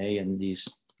long A in these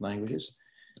languages.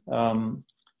 And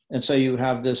so you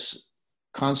have this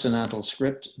consonantal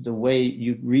script. The way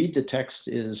you read the text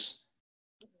is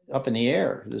up in the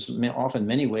air. There's often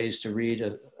many ways to read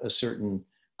a certain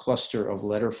cluster of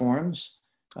letter forms.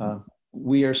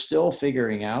 We are still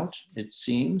figuring out, it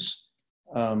seems,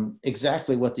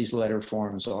 exactly what these letter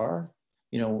forms are.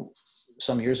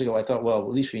 Some years ago, I thought, well, at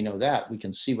least we know that. We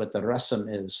can see what the rasam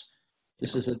is.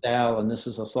 this is a dal and this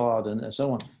is a thawd and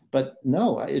so on. But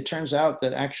no, it turns out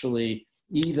that actually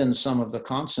even some of the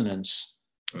consonants,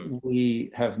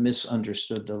 we have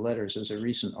misunderstood the letters. There's a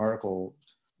recent article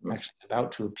actually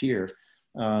about to appear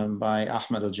by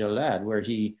Ahmad al-Jalad, where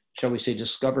he, shall we say,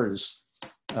 discovers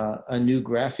a new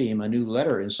grapheme, a new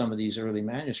letter in some of these early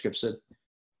manuscripts that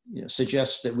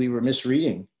suggests that we were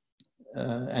misreading,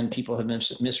 and people have been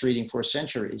misreading for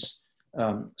centuries,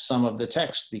 some of the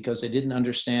text because they didn't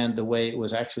understand the way it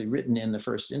was actually written in the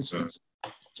first instance.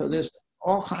 So there's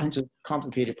all kinds of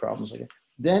complicated problems like that.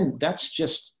 Then that's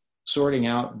just sorting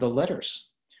out the letters.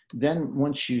 Then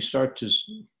once you start to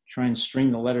try and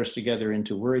string the letters together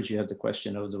into words, you have the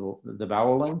question of the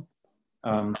voweling.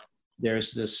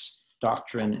 There's this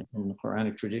doctrine in the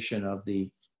Quranic tradition of the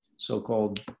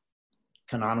so-called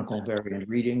canonical variant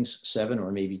readings, 7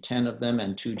 or maybe 10 of them,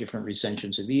 and 2 different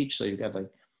recensions of each. So you've got like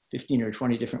 15 or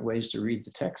 20 different ways to read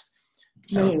the text.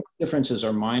 Many of the differences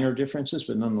are minor differences,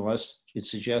 but nonetheless, it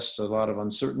suggests a lot of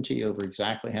uncertainty over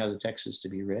exactly how the text is to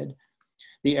be read.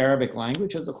 The Arabic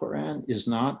language of the Quran is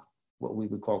not what we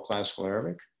would call classical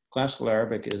Arabic. Classical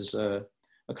Arabic is a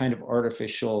kind of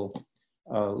artificial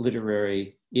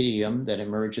literary idiom that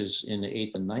emerges in the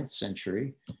 8th and 9th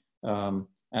century. And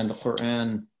the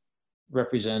Quran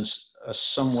represents a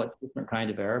somewhat different kind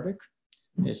of Arabic.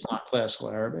 It's not classical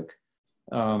Arabic.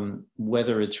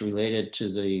 Whether it's related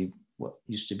to what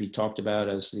used to be talked about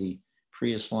as the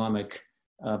pre-Islamic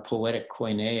poetic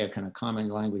koineya, kind of common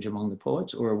language among the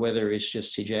poets, or whether it's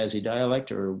just Hijazi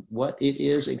dialect, or what it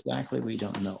is exactly, we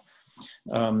don't know.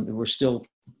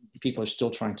 People are still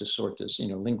trying to sort this.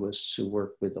 Linguists who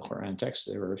work with the Quran text,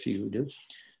 there are a few who do,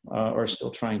 are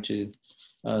still trying to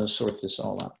sort this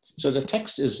all out. So the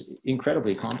text is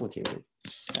incredibly complicated.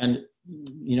 And,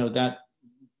 that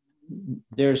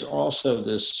there's also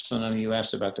this phenomenon. You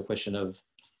asked about the question of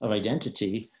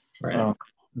identity. Right.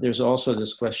 There's also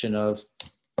this question of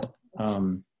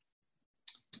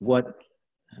what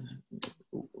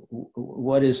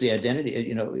is the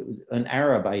identity, an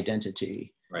Arab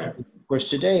identity. Right. Of course,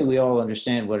 today we all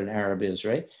understand what an Arab is,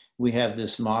 right? We have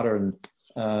this modern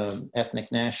ethnic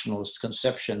nationalist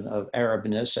conception of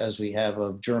Arabness as we have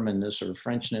of Germanness or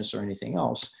Frenchness or anything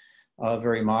else, a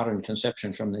very modern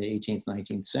conception from the 18th,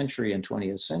 19th century and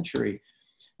 20th century.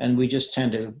 And we just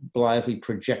tend to blithely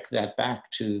project that back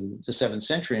to the 7th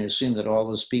century and assume that all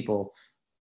those people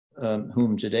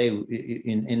whom today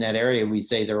in that area we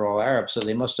say they're all Arabs, so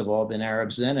they must have all been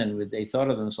Arabs then, and they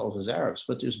thought of themselves as Arabs,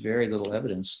 but there's very little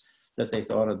evidence that they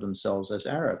thought of themselves as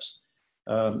Arabs.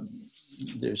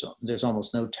 There's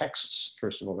almost no texts.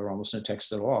 First of all, there are almost no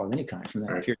texts at all of any kind from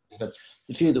that period, but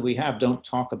the few that we have don't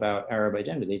talk about Arab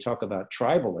identity. They talk about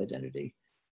tribal identity.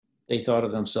 They thought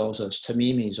of themselves as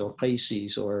Tamimis or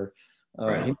Qaisis or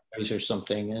Himyaris or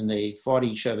something, and they fought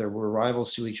each other, were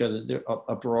rivals to each other.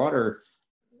 A broader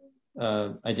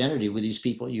identity with these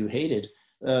people you hated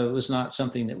was not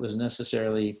something that was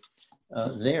necessarily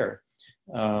there.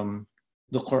 The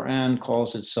Quran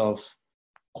calls itself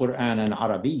Qur'anan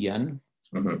Arabiyan,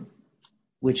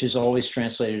 which is always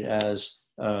translated as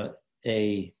an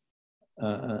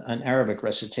Arabic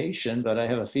recitation, but I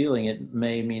have a feeling it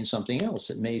may mean something else.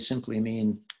 It may simply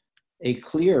mean a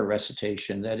clear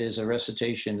recitation, that is a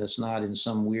recitation that's not in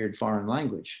some weird foreign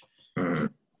language.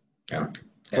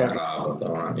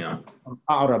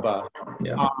 Araba,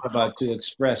 to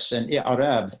express, and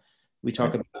Arab, we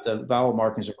talk about the vowel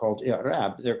markings are called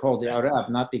Arab. They're called Arab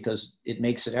not because it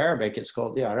makes it Arabic, it's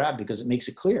called Arab because it makes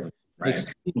it clear. Makes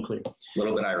it clear. A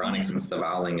little bit ironic since the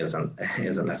voweling isn't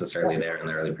necessarily there in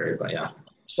the early period, but yeah.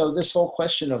 So this whole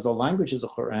question of the language of the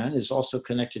Quran is also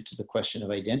connected to the question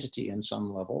of identity in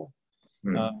some level.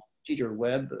 Peter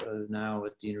Webb, now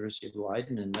at the University of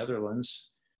Leiden in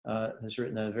Netherlands, has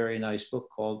written a very nice book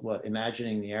called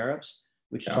Imagining the Arabs,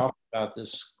 which talks about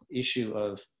this issue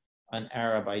of an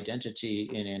Arab identity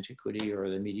in antiquity or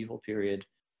the medieval period,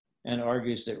 and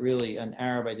argues that really an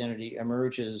Arab identity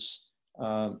emerges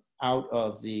out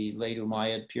of the late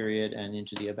Umayyad period and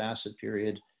into the Abbasid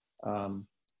period.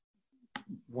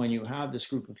 When you have this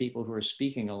group of people who are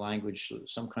speaking a language,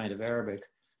 some kind of Arabic,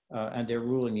 and they're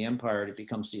ruling the empire, it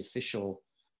becomes the official,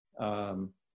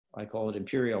 I call it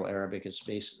Imperial Arabic, it's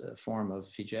based form of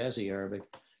Hijazi Arabic.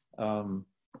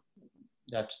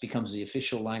 That becomes the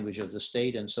official language of the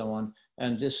state and so on.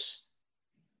 And this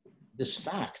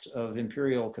fact of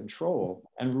imperial control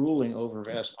and ruling over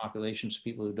vast populations of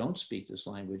people who don't speak this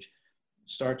language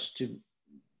starts to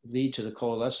lead to the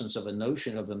coalescence of a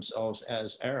notion of themselves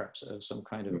as Arabs, as some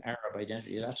kind of Arab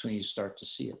identity. That's when you start to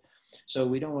see it. So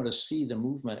we don't want to see the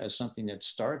movement as something that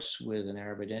starts with an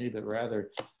Arab identity, but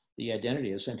rather the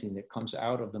identity as something that comes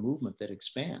out of the movement that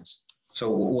expands. So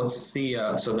what's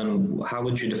the, so then how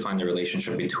would you define the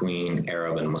relationship between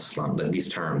Arab and Muslim, these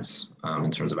terms,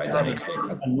 in terms of Arab identity?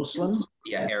 and Muslim?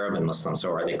 Yeah, Arab and Muslim.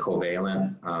 So are they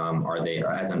covalent? Are they,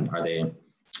 as in, are they,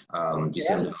 do you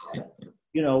see them?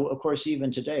 You know, of course,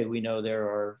 even today, we know there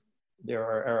are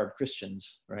Arab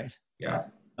Christians, right? Yeah.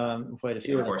 Quite a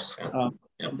few of course.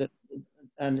 Yeah.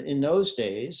 And in those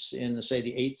days, in say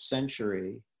the 8th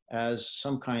century, as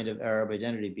some kind of Arab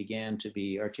identity began to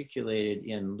be articulated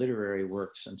in literary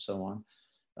works and so on,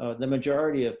 the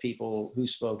majority of people who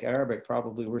spoke Arabic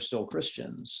probably were still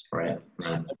Christians. Right.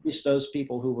 At least those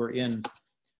people who were in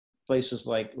places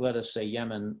like, let us say,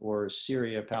 Yemen or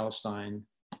Syria, Palestine,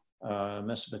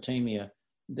 Mesopotamia.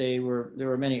 There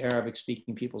were many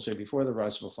Arabic-speaking peoples there before the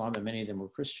rise of Islam, and many of them were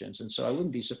Christians. And so I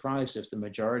wouldn't be surprised if the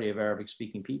majority of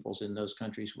Arabic-speaking peoples in those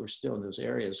countries were still, in those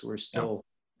areas, were still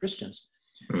Christians.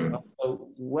 So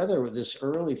whether this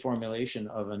early formulation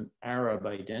of an Arab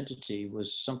identity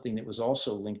was something that was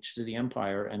also linked to the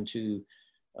empire and to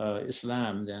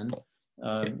Islam then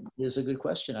is a good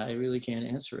question. I really can't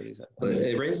answer it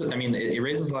exactly. It raises, I mean, it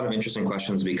raises a lot of interesting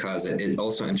questions because it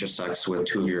also intersects with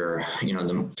two of your,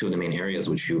 two of the main areas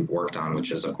which you've worked on,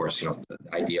 which is, of course, the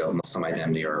idea of Muslim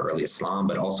identity or early Islam,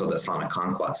 but also the Islamic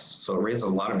conquest. So it raises a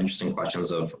lot of interesting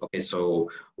questions of, okay, so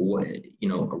what,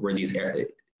 were these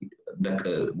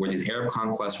Arab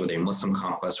conquests, were they Muslim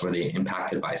conquests, were they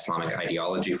impacted by Islamic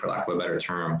ideology, for lack of a better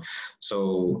term?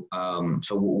 So,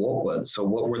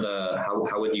 what were the,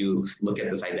 how would you look at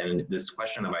this identity, this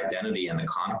question of identity and the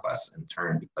conquest in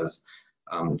turn? Because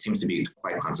it seems to be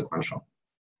quite consequential.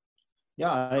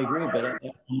 Yeah, I agree, but I'm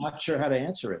not sure how to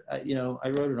answer it. I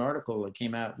wrote an article that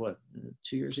came out,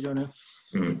 2 years ago now,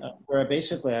 where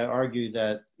basically I argue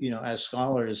that, as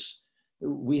scholars,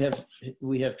 we have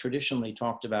traditionally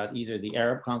talked about either the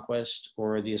Arab conquest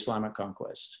or the Islamic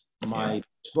conquest. My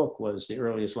book was the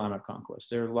early Islamic conquest.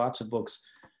 There are lots of books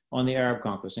on the Arab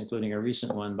conquest, including a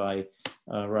recent one by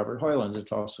Robert Hoyland that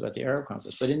talks about the Arab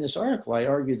conquest. But in this article, I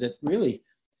argued that really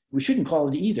we shouldn't call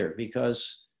it either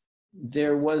because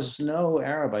there was no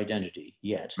Arab identity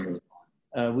yet.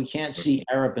 We can't see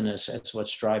Arabness as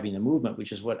what's driving the movement,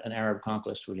 which is what an Arab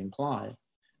conquest would imply,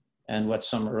 and what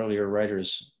some earlier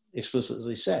writers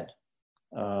explicitly said,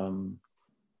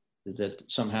 that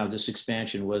somehow this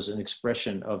expansion was an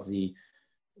expression of the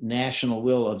national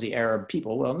will of the Arab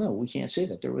people. Well, no, we can't say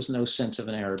that. There was no sense of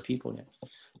an Arab people yet.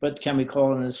 But can we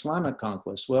call it an Islamic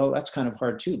conquest? Well, that's kind of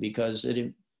hard too, because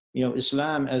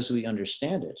Islam, as we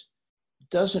understand it,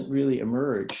 doesn't really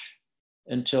emerge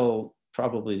until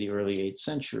probably the early 8th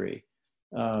century.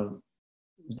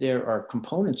 There are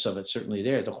components of it certainly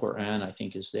there. The Quran, I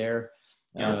think, is there.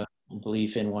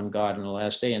 Belief in one God in the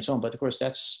last day and so on. But of course,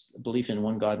 that's belief in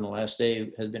one God in the last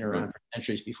day has been around for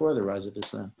centuries before the rise of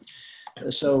Islam.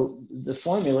 So the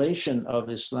formulation of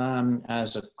Islam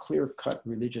as a clear-cut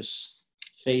religious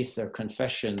faith or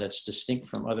confession that's distinct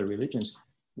from other religions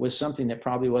was something that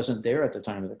probably wasn't there at the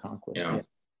time of the conquest.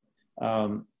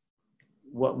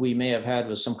 What we may have had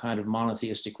was some kind of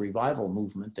monotheistic revival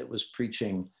movement that was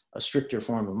preaching a stricter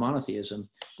form of monotheism.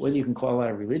 Whether you can call that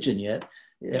a religion yet,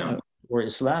 or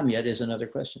Islam yet, is another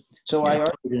question. So I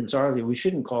argued in Zarli, we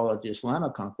shouldn't call it the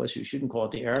Islamic conquest, we shouldn't call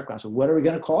it the Arab conquest. What are we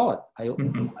going to call it? I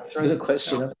throw the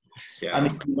question up. I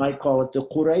mean, you might call it the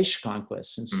Quraysh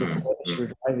conquest, since the Quraysh were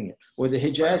driving it, or the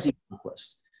Hijazi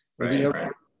conquest. But I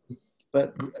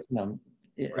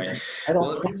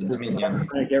don't think we're trying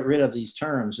to get rid of these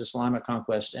terms, Islamic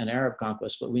conquest and Arab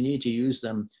conquest, but we need to use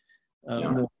them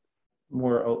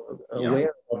more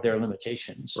aware of their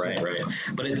limitations. Right.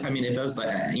 But it does,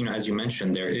 as you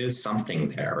mentioned, there is something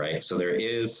there, right? So there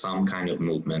is some kind of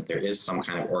movement, there is some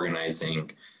kind of organizing.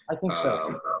 I think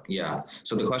so.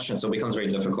 So the question, it becomes very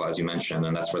difficult, as you mentioned,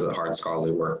 and that's where the hard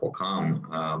scholarly work will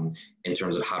come in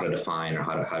terms of how to define or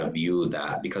how to view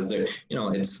that, because there,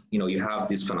 you have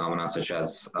these phenomena such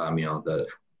as, the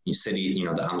city,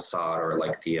 the Amsar, or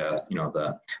like the, I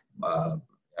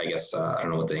guess, I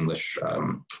don't know what the English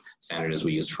standard is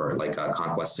we use for like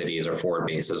conquest cities or forward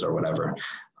bases or whatever.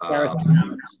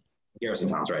 Garrison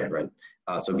towns, right.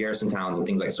 So garrison towns and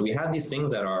things so we have these things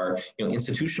that are,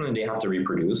 institutionally they have to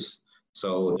reproduce.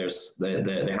 So there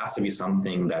has to be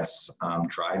something that's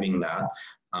driving that.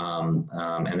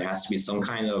 And there has to be some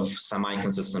kind of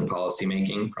semi-consistent policy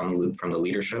making from the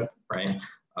leadership, right?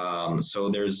 So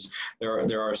there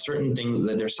are certain things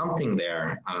that there's something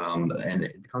there, and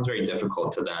it becomes very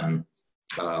difficult to then,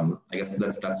 I guess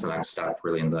that's the next step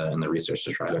really in the research,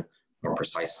 to try to more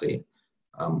precisely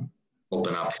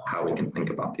open up how we can think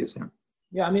about these.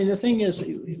 Yeah, I mean, the thing is,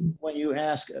 when you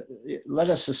ask, let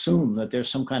us assume that there's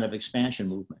some kind of expansion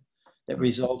movement that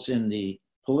results in the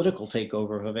political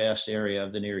takeover of a vast area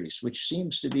of the Near East, which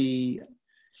seems to be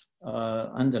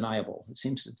undeniable. It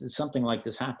seems that something like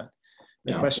this happened.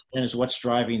 The question is, what's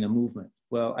driving the movement?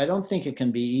 Well, I don't think it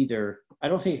can be either. I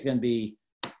don't think it can be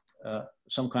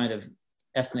some kind of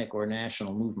ethnic or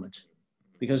national movement,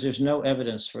 because there's no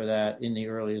evidence for that in the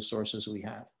earliest sources we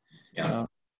have.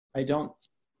 I don't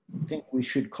think we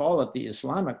should call it the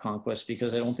Islamic conquest,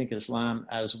 because I don't think Islam,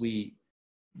 as we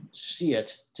see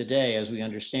it today, as we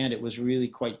understand it, was really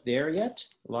quite there yet.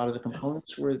 A lot of the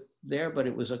components were there, but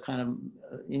it was a kind of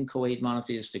inchoate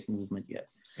monotheistic movement yet.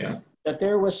 That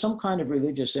there was some kind of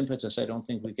religious impetus, I don't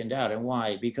think we can doubt. And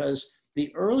why? Because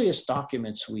the earliest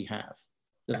documents we have,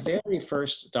 the very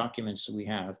first documents we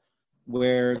have,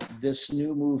 where this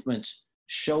new movement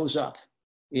shows up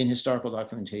in historical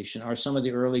documentation, are some of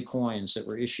the early coins that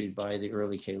were issued by the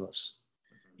early caliphs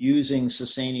using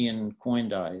Sasanian coin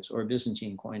dies or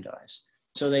Byzantine coin dies.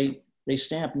 So they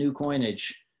stamp new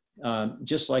coinage,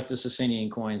 just like the Sasanian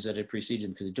coins that had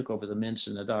preceded, because they took over the mints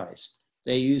and the dies.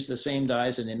 They use the same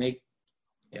dies and they make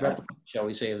replicas, shall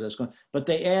we say, of those coins, but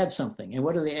they add something. And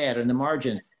what do they add? In the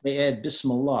margin, they add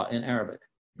Bismillah in Arabic.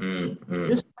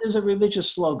 This is a religious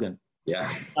slogan.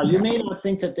 You may not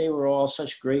think that they were all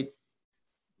such great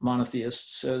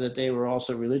monotheists, so that they were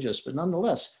also religious, but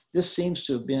nonetheless, this seems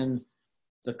to have been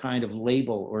the kind of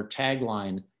label or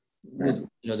tagline, with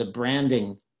the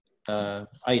branding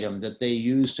item that they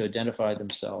used to identify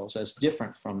themselves as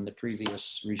different from the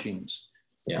previous regimes.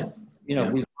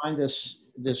 We find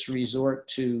this resort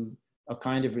to a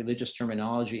kind of religious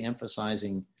terminology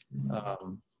emphasizing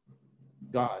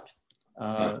God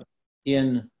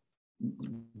in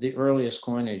the earliest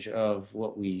coinage of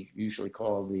what we usually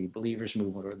call the believers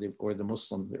movement, or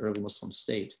the early Muslim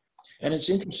state. And it's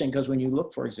interesting because when you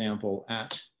look, for example,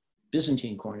 at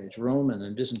Byzantine coinage, Roman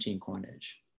and Byzantine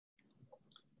coinage,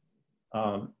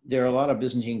 there are a lot of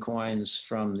Byzantine coins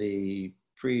from the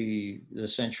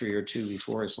century or two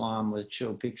before Islam that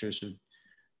show pictures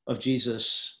of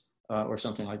Jesus or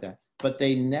something like that, but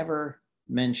they never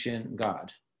mention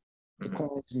God. The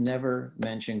coins never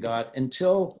mention God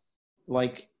until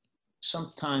like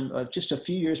sometime, just a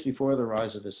few years before the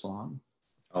rise of Islam.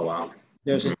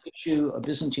 There's an issue, a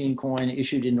Byzantine coin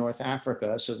issued in North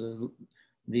Africa, so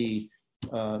the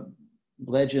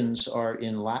legends are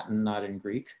in Latin, not in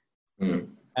Greek.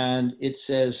 And it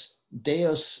says,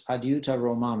 Deus adiuta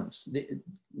Romanus,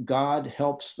 God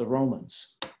helps the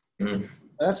Romans.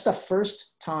 That's the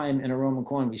first time in a Roman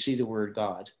coin we see the word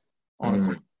God on a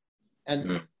coin.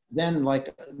 And then,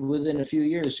 like within a few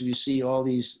years, we see all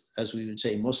these, as we would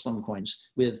say, Muslim coins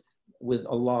with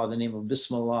Allah, the name of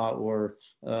Bismillah, or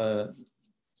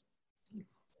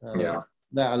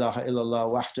La ilaha illallah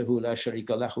wahdahu la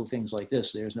sharika lahu, things like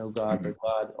this. There's no God but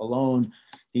God alone.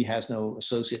 He has no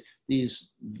associate.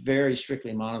 These very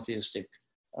strictly monotheistic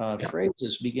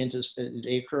phrases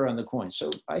they occur on the coin. So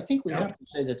I think we have to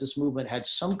say that this movement had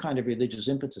some kind of religious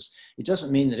impetus. It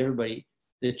doesn't mean that everybody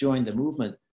that joined the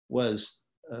movement was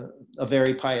a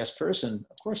very pious person.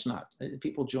 Of course not.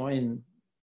 People join,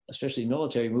 especially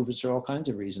military movements, for all kinds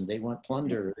of reasons. They want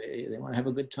plunder. They want to have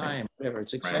a good time, whatever.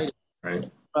 It's exciting.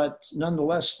 But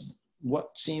nonetheless,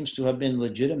 what seems to have been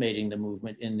legitimating the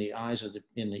movement in the eyes of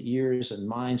in the ears and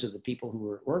minds of the people who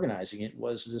were organizing it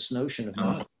was this notion of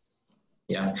monotheism.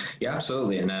 Yeah,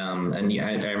 absolutely. And I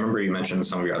remember you mentioned in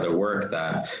some of your other work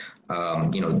that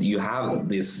you have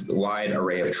this wide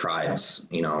array of tribes,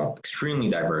 extremely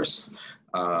diverse,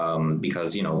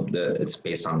 because it's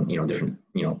based on different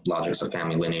logics of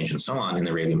family lineage and so on in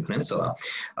the Arabian Peninsula.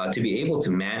 To be able to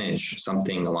manage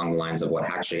something along the lines of what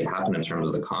actually happened in terms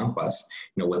of the conquest,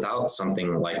 without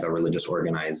something like a religious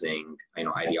organizing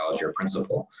ideology or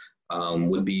principle,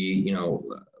 would be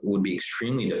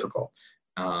extremely difficult.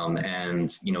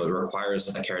 And it requires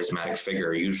a charismatic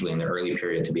figure, usually in the early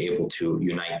period, to be able to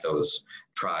unite those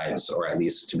tribes, or at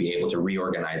least to be able to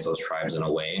reorganize those tribes in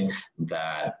a way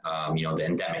that the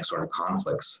endemic sort of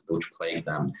conflicts which plague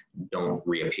them don't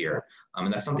reappear.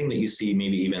 And that's something that you see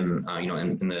maybe even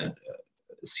in the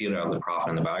seerah of the Prophet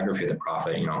and the biography of the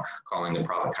Prophet, calling the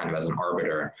Prophet kind of as an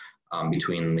arbiter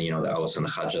between the Aus and the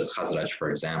Khazraj, for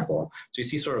example. So you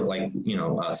see sort of like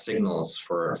signals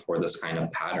for this kind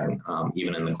of pattern,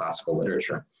 even in the classical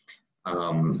literature,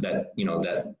 that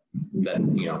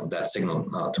signal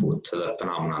to the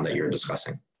phenomenon that you're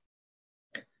discussing.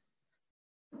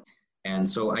 And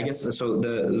so I guess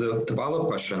the follow-up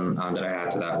question that I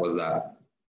had to that was that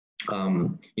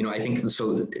I think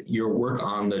so your work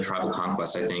on the tribal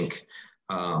conquest, I think.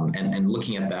 And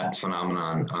looking at that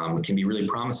phenomenon can be really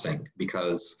promising,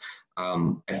 because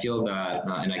I feel that,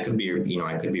 and I could be,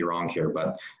 I could be wrong here,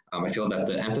 but I feel that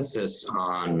the emphasis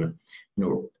on,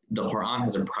 the Quran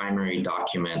as a primary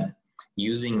document,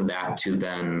 using that to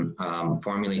then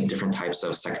formulate different types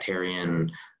of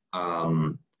sectarian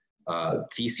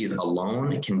theses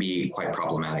alone can be quite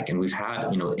problematic. And we've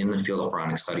had, in the field of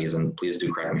Quranic studies, and please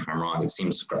do correct me if I'm wrong, it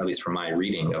seems, at least from my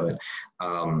reading of it,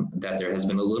 that there has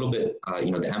been a little bit,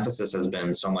 the emphasis has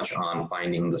been so much on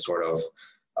finding the sort of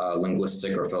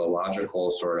linguistic or philological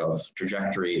sort of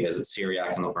trajectory. Is it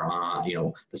Syriac in the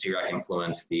Quran, the Syriac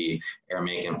influence, the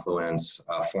Aramaic influence,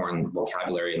 foreign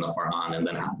vocabulary in the Quran, and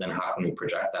then how can we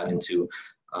project that into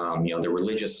the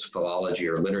religious philology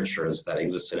or literatures that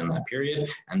existed in that period,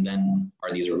 and then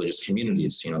are these religious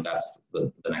communities? That's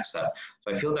the next step.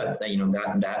 So I feel that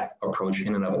that approach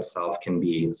in and of itself can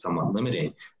be somewhat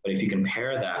limiting. But if you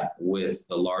compare that with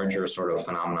the larger sort of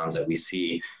phenomenons that we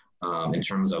see in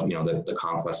terms of the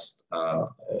conquest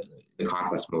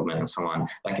movement and so on,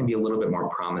 that can be a little bit more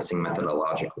promising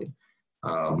methodologically.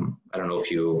 I don't know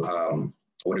if you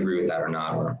would agree with that or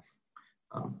not, or.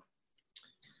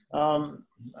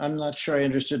 I'm not sure I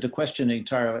understood the question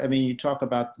entirely. I mean, you talk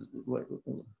about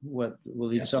what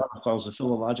Walid Saleh calls the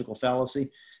philological fallacy,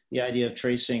 the idea of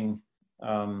tracing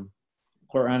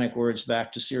Quranic words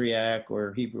back to Syriac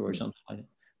or Hebrew or something like that.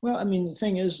 Well, I mean, the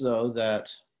thing is, though,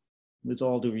 that with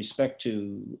all due respect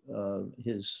to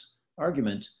his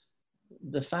argument,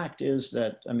 the fact is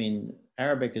that, I mean,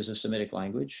 Arabic is a Semitic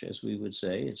language, as we would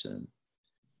say. It's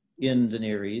in the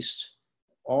Near East.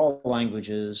 All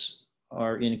languages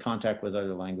are in contact with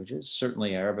other languages.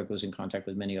 Certainly Arabic was in contact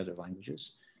with many other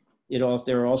languages.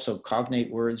 There are also cognate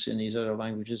words in these other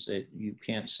languages that you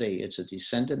can't say it's a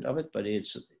descendant of it, but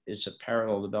it's a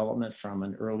parallel development from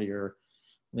an earlier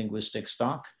linguistic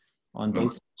stock on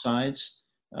both sides.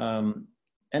 And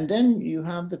then you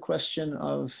have the question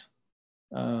of,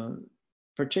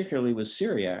 particularly with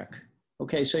Syriac,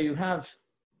 okay, so you have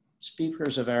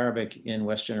speakers of Arabic in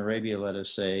Western Arabia, let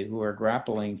us say, who are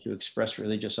grappling to express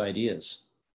religious ideas.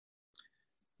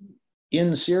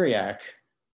 In Syriac,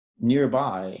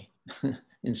 nearby,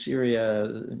 in Syria,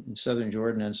 in southern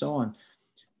Jordan, and so on,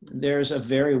 there's a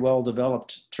very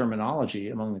well-developed terminology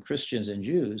among the Christians and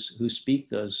Jews who speak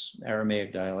those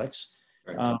Aramaic dialects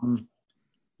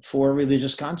for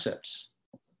religious concepts.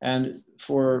 And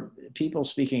for people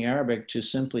speaking Arabic to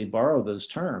simply borrow those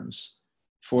terms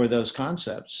for those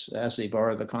concepts, as they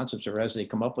borrow the concepts or as they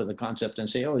come up with a concept and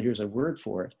say, oh, here's a word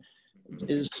for it,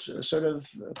 is sort of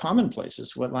commonplace.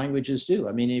 It's what languages do.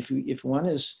 I mean, if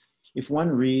one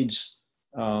reads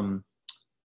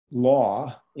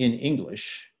law in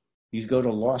English, you go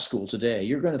to law school today,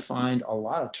 you're going to find a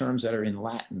lot of terms that are in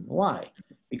Latin. Why?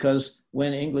 Because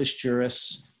when English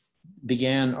jurists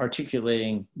began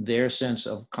articulating their sense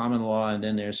of common law and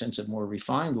then their sense of more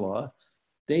refined law,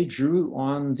 they drew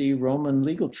on the Roman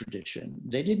legal tradition.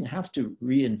 They didn't have to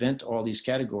reinvent all these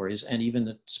categories and even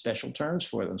the special terms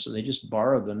for them. So they just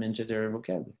borrowed them into their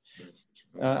vocabulary.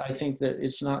 I think that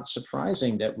it's not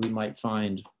surprising that we might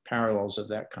find parallels of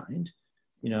that kind.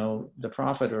 The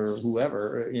prophet or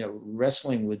whoever,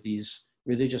 wrestling with these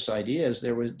religious ideas,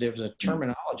 there was a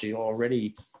terminology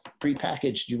already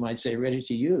prepackaged, you might say, ready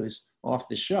to use off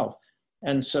the shelf.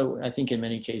 And so I think in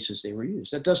many cases they were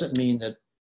used. That doesn't mean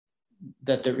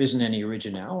that there isn't any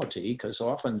originality, because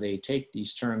often they take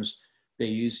these terms, they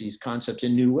use these concepts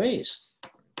in new ways.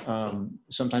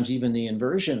 Sometimes even the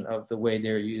inversion of the way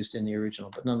they're used in the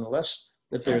original, but nonetheless,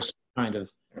 that there's some kind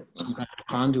of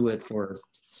conduit for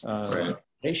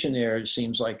education there. It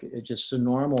seems like it's just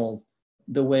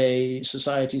the way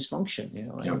societies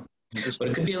function, But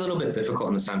it could be a little bit difficult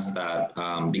in the sense that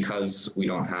because we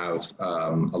don't have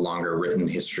a longer written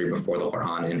history before the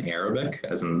Quran in Arabic,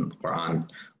 as in the Quran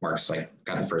marks like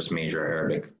kind of the first major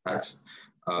Arabic text,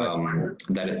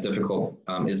 that it's difficult.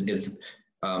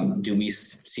 Do we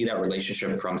see that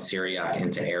relationship from Syriac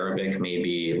into Arabic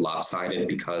maybe lopsided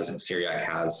because Syriac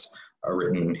has a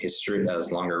written history,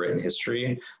 longer written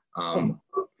history?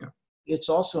 It's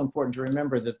also important to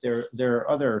remember that there are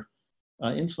other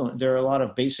there are a lot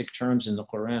of basic terms in the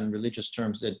Quran, religious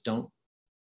terms, that don't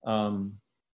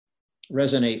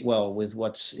resonate well with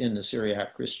what's in the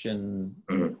Syriac Christian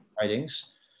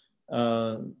writings.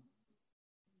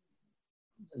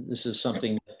 This is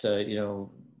something that,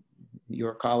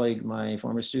 your colleague, my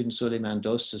former student, Suleiman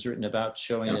Dost, has written about,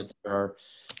 showing that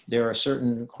there are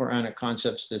certain Quranic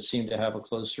concepts that seem to have a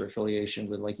closer affiliation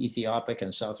with like Ethiopic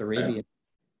and South Arabian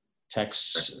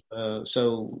texts.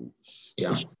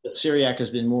 Syriac has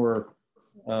been more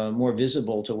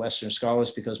visible to Western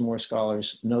scholars because more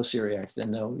scholars know Syriac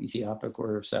than know Ethiopic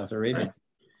or South Arabian.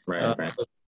 Right.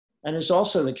 And it's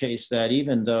also the case that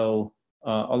even though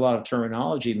a lot of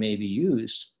terminology may be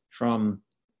used from,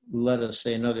 let us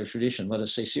say, another tradition, let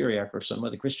us say Syriac or some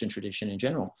other Christian tradition in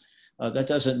general, that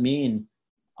doesn't mean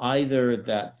either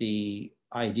that the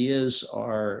ideas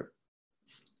are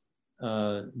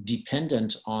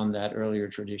dependent on that earlier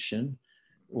tradition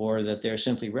or that they're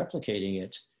simply replicating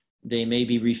it. They may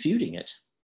be refuting it.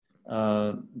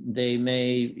 They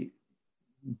may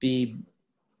be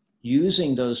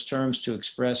using those terms to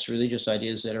express religious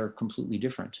ideas that are completely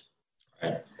different.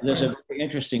 Right. There's a very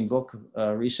interesting book,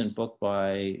 a recent book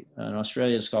by an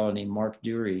Australian scholar named Mark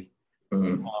Dury,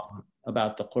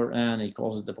 about the Quran. He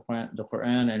calls it the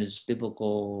Quran and its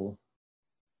biblical,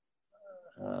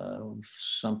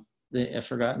 I've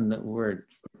forgotten the word,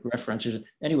 references.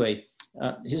 Anyway,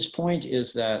 his point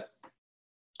is that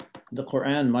the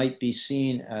Quran might be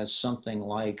seen as something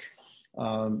like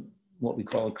what we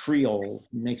call a Creole.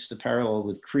 He makes the parallel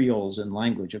with Creoles in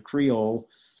language. A Creole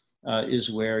is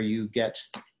where you get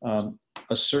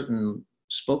a certain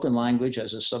spoken language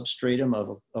as a substratum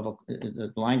of a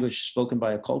language spoken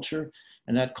by a culture,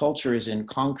 and that culture is then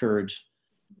conquered,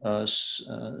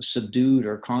 subdued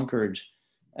or conquered,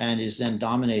 and is then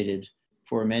dominated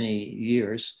for many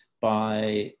years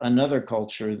by another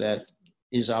culture that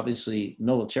is obviously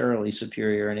militarily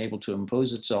superior and able to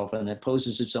impose itself, and it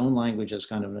poses its own language as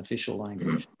kind of an official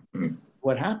language.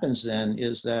 What happens then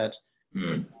is that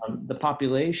the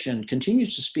population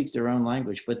continues to speak their own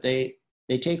language, but they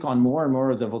take on more and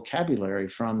more of the vocabulary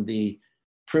from the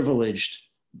privileged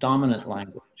dominant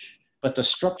language, but the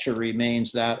structure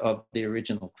remains that of the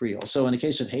original Creole. So in the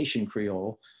case of Haitian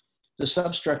Creole, the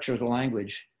substructure of the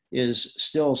language is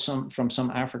still from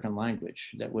some African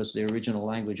language that was the original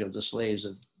language of the slaves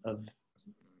of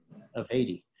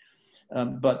Haiti.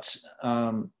 But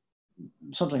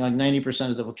something like 90%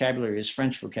 of the vocabulary is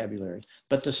French vocabulary,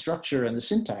 but the structure and the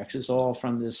syntax is all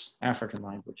from this African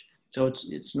language. So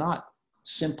it's not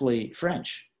simply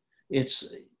French.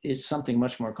 It's something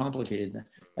much more complicated.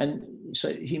 And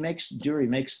so Dury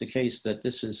makes the case that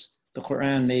the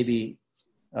Quran maybe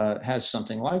has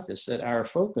something like this, that our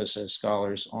focus as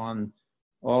scholars on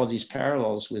all of these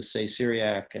parallels with, say,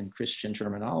 Syriac and Christian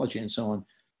terminology and so on,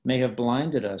 may have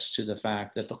blinded us to the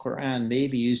fact that the Quran may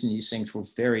be using these things for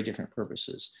very different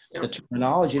purposes. The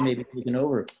terminology may be taken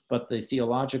over, but the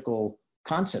theological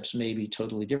concepts may be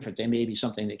totally different. They may be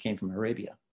something that came from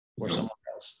Arabia or somewhere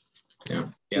else. Yeah,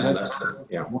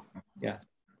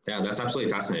 that's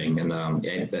absolutely fascinating, and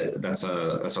that's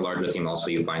a larger theme. Also,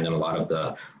 you find in a lot of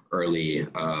the early,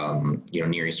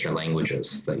 Near Eastern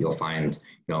languages that you'll find,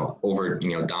 over,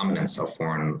 dominance of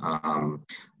foreign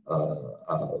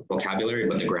vocabulary,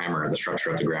 but the grammar, the structure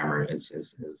of the grammar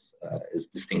is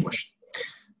distinguished.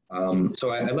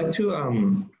 So I'd like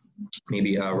to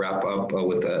maybe wrap up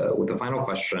with a final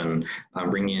question,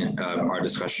 bringing our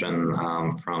discussion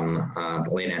from the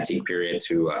late antique period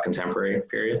to contemporary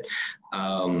period,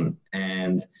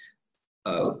 and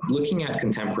looking at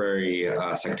contemporary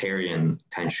sectarian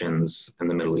tensions in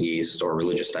the Middle East, or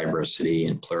religious diversity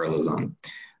and pluralism,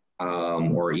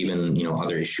 or even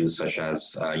other issues such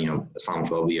as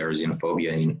Islamophobia or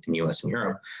xenophobia in U.S. and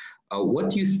Europe. What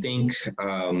do you think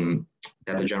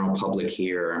that the general public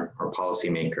here, or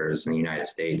policymakers in the United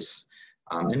States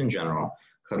and in general,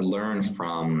 could learn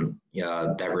from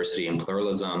diversity and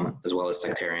pluralism, as well as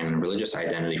sectarian and religious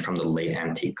identity from the late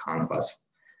antique context,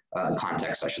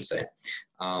 I should say?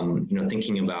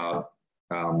 Thinking about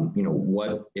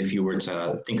what if you were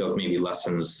to think of maybe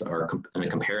lessons or in a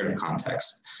comparative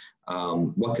context,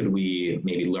 what could we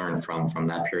maybe learn from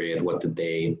that period? What did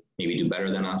they maybe do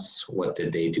better than us? What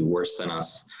did they do worse than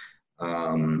us?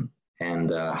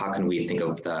 And how can we think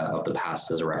of the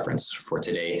past as a reference for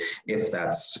today, if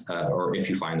that's or if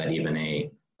you find that even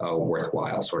a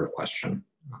worthwhile sort of question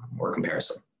or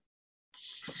comparison?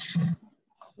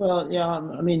 Well, yeah,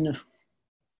 I mean,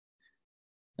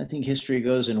 I think history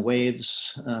goes in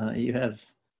waves.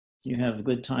 You have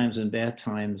good times and bad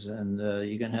times, and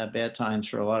you can have bad times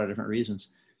for a lot of different reasons.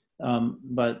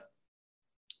 But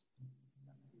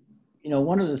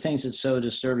one of the things that's so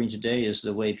disturbing today is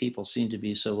the way people seem to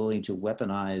be so willing to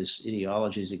weaponize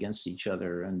ideologies against each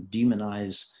other and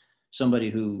demonize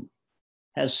somebody who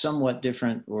has somewhat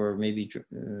different, or maybe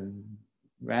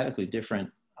radically different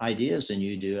ideas than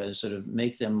you do, and sort of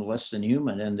make them less than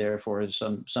human, and therefore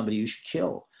somebody you should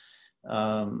kill.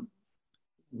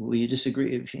 We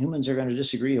disagree. Humans are going to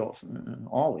disagree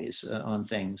always on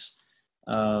things.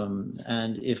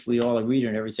 And if we all agreed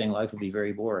on everything, life would be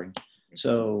very boring.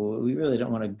 So we really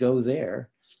don't want to go there.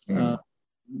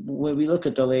 When we look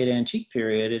at the late antique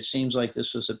period, it seems like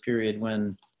this was a period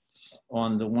when,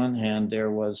 on the one hand,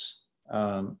 there was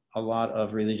a lot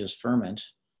of religious ferment.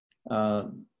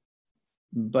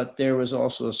 But there was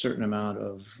also a certain amount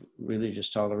of religious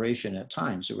toleration at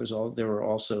times. There were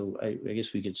also, I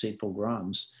guess we could say,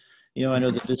 pogroms. You know, I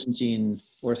know the Byzantine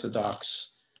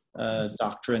Orthodox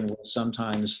doctrine was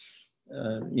sometimes,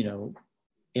 you know,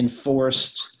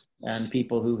 enforced, and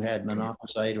people who had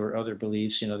monophysite or other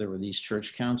beliefs, you know, there were these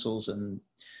church councils and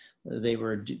they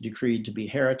were decreed to be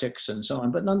heretics and so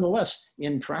on. But nonetheless,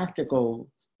 in practical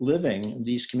living,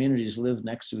 these communities lived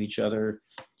next to each other.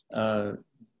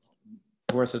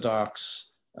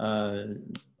 Orthodox,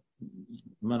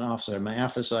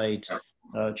 Monophysite,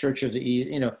 Church of the East,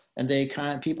 you know,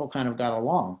 and people kind of got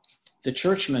along. The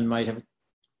churchmen might have,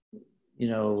 you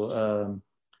know,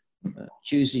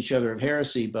 accused each other of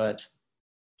heresy, but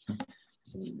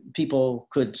people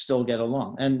could still get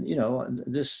along. And, you know,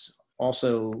 this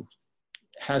also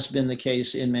has been the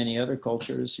case in many other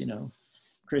cultures. You know,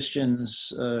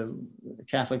 Christians,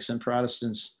 Catholics and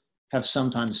Protestants have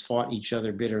sometimes fought each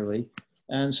other bitterly,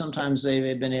 and sometimes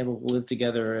they've been able to live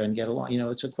together and get along. You know,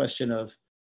 it's a question of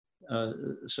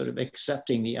sort of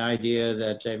accepting the idea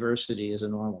that diversity is a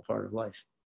normal part of life.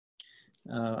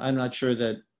 I'm not sure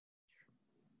that,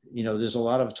 you know, there's a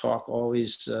lot of talk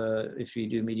always, if you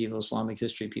do medieval Islamic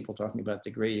history, people talking about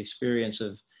the great experience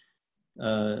of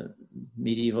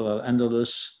medieval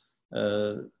Andalus,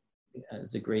 the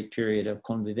great period of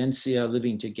convivencia,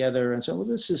 living together. And so,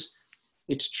 well,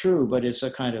 it's true, but it's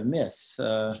a kind of myth.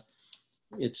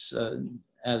 It's,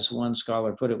 as one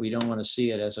scholar put it, we don't want to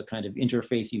see it as a kind of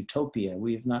interfaith utopia.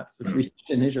 We've not reached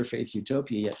an interfaith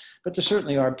utopia yet, but there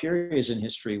certainly are periods in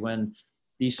history when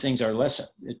these things are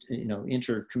less, you know,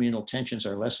 intercommunal tensions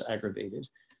are less aggravated,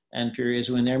 and periods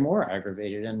when they're more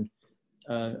aggravated. And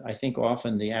I think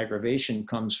often the aggravation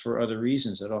comes for other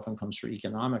reasons. It often comes for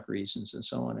economic reasons and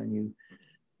so on. And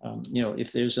you know,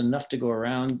 if there's enough to go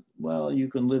around, well, you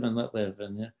can live and let live.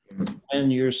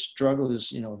 And your struggle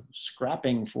is, you know,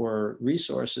 scrapping for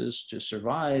resources to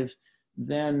survive,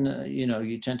 then, you know,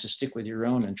 you tend to stick with your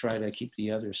own and try to keep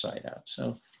the other side out.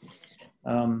 So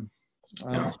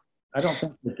I don't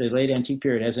think that the late antique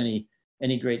period has any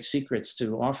great secrets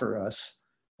to offer us.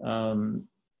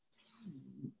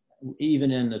 Even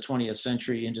in the 20th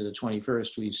century into the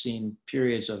 21st, we've seen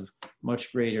periods of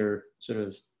much greater sort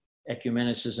of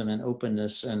ecumenicism and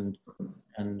openness and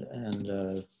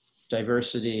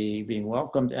diversity being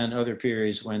welcomed, and other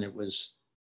periods when it was,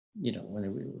 you know,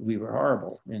 when we were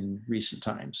horrible in recent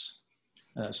times,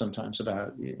 sometimes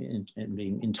about and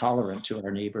being intolerant to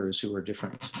our neighbors who are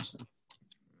different. So.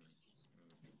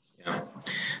 Yeah.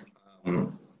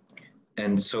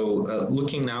 And so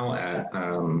looking now at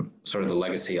sort of the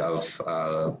legacy of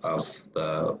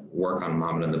the work on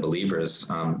Muhammad and the Believers,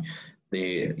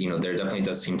 you know, there definitely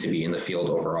does seem to be in the field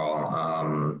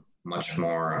overall much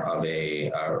more of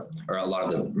or a lot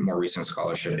of the more recent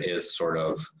scholarship is sort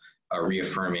of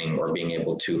reaffirming or being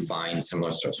able to find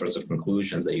similar sorts of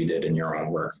conclusions that you did in your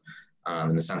own work,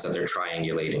 in the sense that they're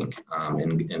triangulating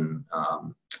in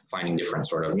finding different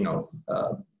sort of, you know,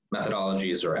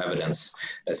 methodologies or evidence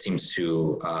that seems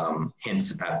to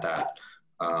hint at that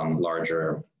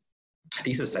larger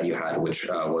thesis that you had, which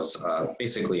was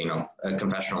basically, you know, a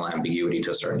confessional ambiguity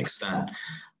to a certain extent.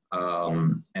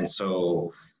 And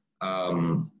so,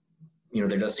 you know,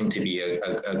 there does seem to be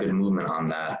a good movement on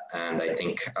that. And I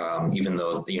think even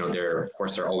though, you know, of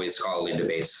course, there are always scholarly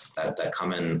debates that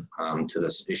come in to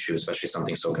this issue, especially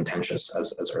something so contentious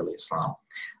as early Islam.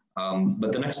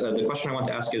 But the question I want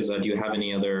to ask is, do you have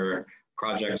any other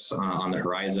projects on the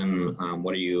horizon?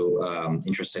 What are you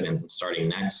interested in starting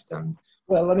next? And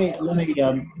well, let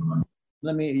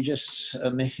me just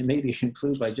maybe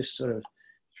conclude by just sort of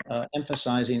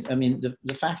emphasizing. I mean,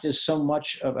 the fact is, so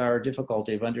much of our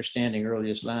difficulty of understanding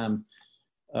early Islam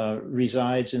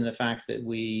resides in the fact that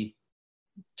we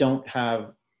don't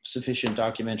have sufficient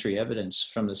documentary evidence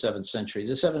from the 7th century.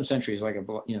 The 7th century is like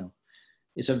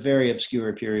it's a very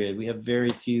obscure period. We have very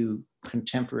few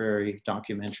contemporary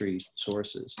documentary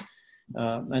sources.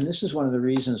 And this is one of the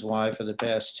reasons why for the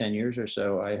past 10 years or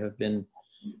so, I have been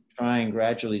trying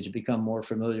gradually to become more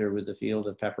familiar with the field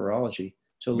of papyrology,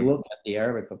 to look at the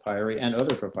Arabic papyri and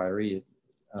other papyri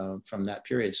from that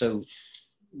period. So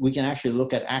we can actually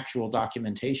look at actual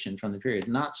documentation from the period,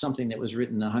 not something that was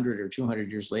written 100 or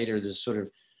 200 years later, this sort of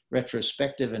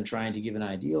retrospective and trying to give an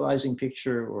idealizing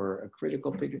picture or a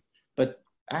critical picture, but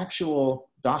actual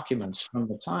documents from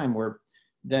the time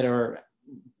that are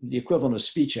the equivalent of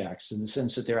speech acts, in the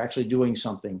sense that they're actually doing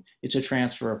something. It's a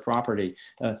transfer of property.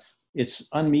 It's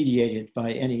unmediated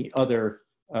by any other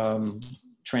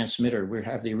transmitter. We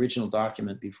have the original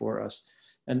document before us.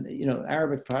 And, you know,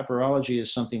 Arabic papyrology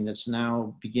is something that's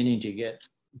now beginning to get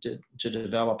to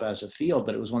develop as a field,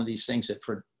 but it was one of these things that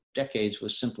for decades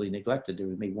was simply neglected. There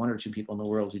was maybe 1 or 2 people in the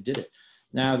world who did it.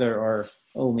 Now there are,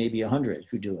 maybe 100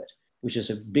 who do it, which is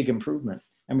a big improvement.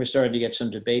 And we're starting to get some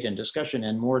debate and discussion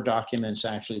and more documents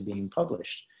actually being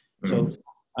published. So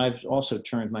I've also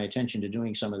turned my attention to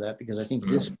doing some of that because I think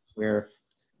this is where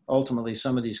ultimately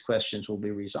some of these questions will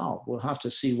be resolved. We'll have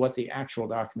to see what the actual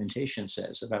documentation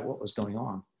says about what was going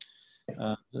on.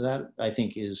 That I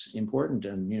think is important,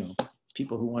 and, you know,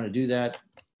 people who want to do that,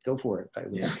 go for it. I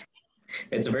would say.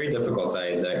 It's a very difficult,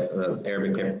 the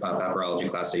Arabic papyrology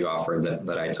class that you offered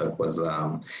that I took was,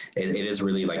 it is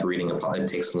really like reading it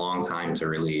takes a long time to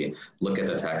really look at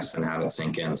the text and have it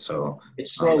sink in. So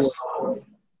it's slow.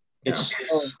 It's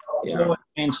slow and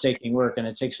painstaking work, and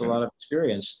it takes a lot of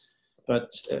experience,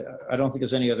 but I don't think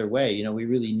there's any other way. You know, we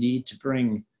really need to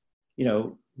bring, you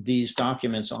know, these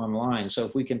documents online. So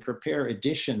if we can prepare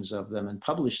editions of them and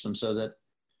publish them so that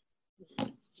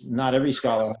not every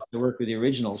scholar has to work with the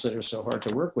originals that are so hard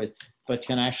to work with, but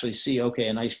can actually see, okay,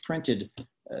 a nice printed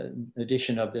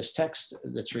edition of this text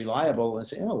that's reliable, and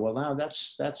say, oh, well, now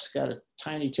that's got a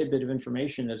tiny tidbit of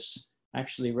information that's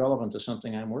actually relevant to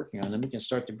something I'm working on. Then we can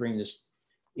start to bring this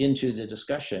into the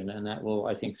discussion, and that will,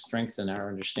 I think, strengthen our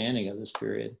understanding of this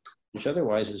period, which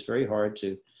otherwise is very hard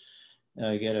to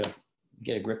get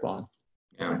a grip on.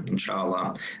 Yeah,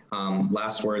 inshallah.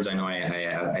 Last words. I know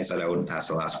I said I would ask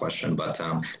the last question, but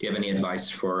do you have any advice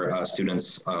for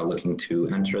students looking to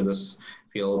enter this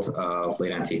field of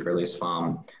late antique early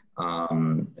Islam?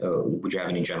 Would you have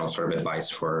any general sort of advice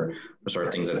for sort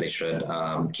of things that they should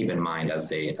keep in mind as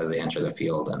they enter the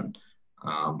field? And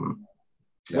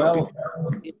well,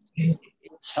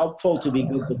 it's helpful to be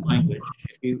good with language.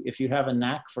 If you have a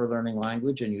knack for learning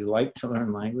language and you like to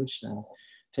learn language, then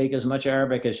take as much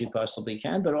Arabic as you possibly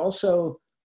can, but also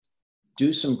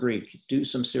do some Greek, do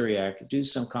some Syriac, do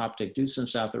some Coptic, do some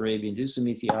South Arabian, do some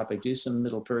Ethiopic, do some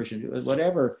Middle Persian,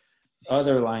 whatever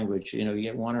other language, you know, you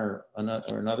get one or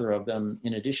another of them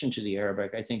in addition to the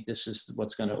Arabic. I think this is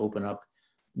what's going to open up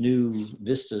new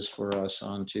vistas for us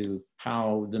onto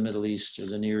how the Middle East or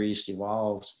the Near East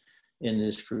evolved in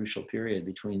this crucial period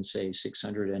between, say,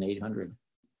 600 and 800.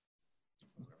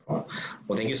 Well,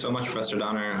 thank you so much, Professor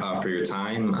Donner, for your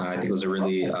time. I think it was a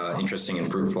really interesting and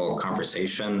fruitful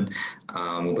conversation.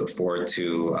 We look forward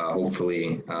to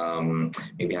hopefully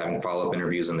maybe having follow-up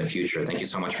interviews in the future. Thank you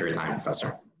so much for your time,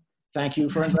 Professor. Thank you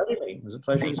for inviting me. It was a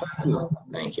pleasure to talk to you.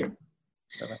 Thank you.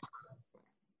 Bye-bye.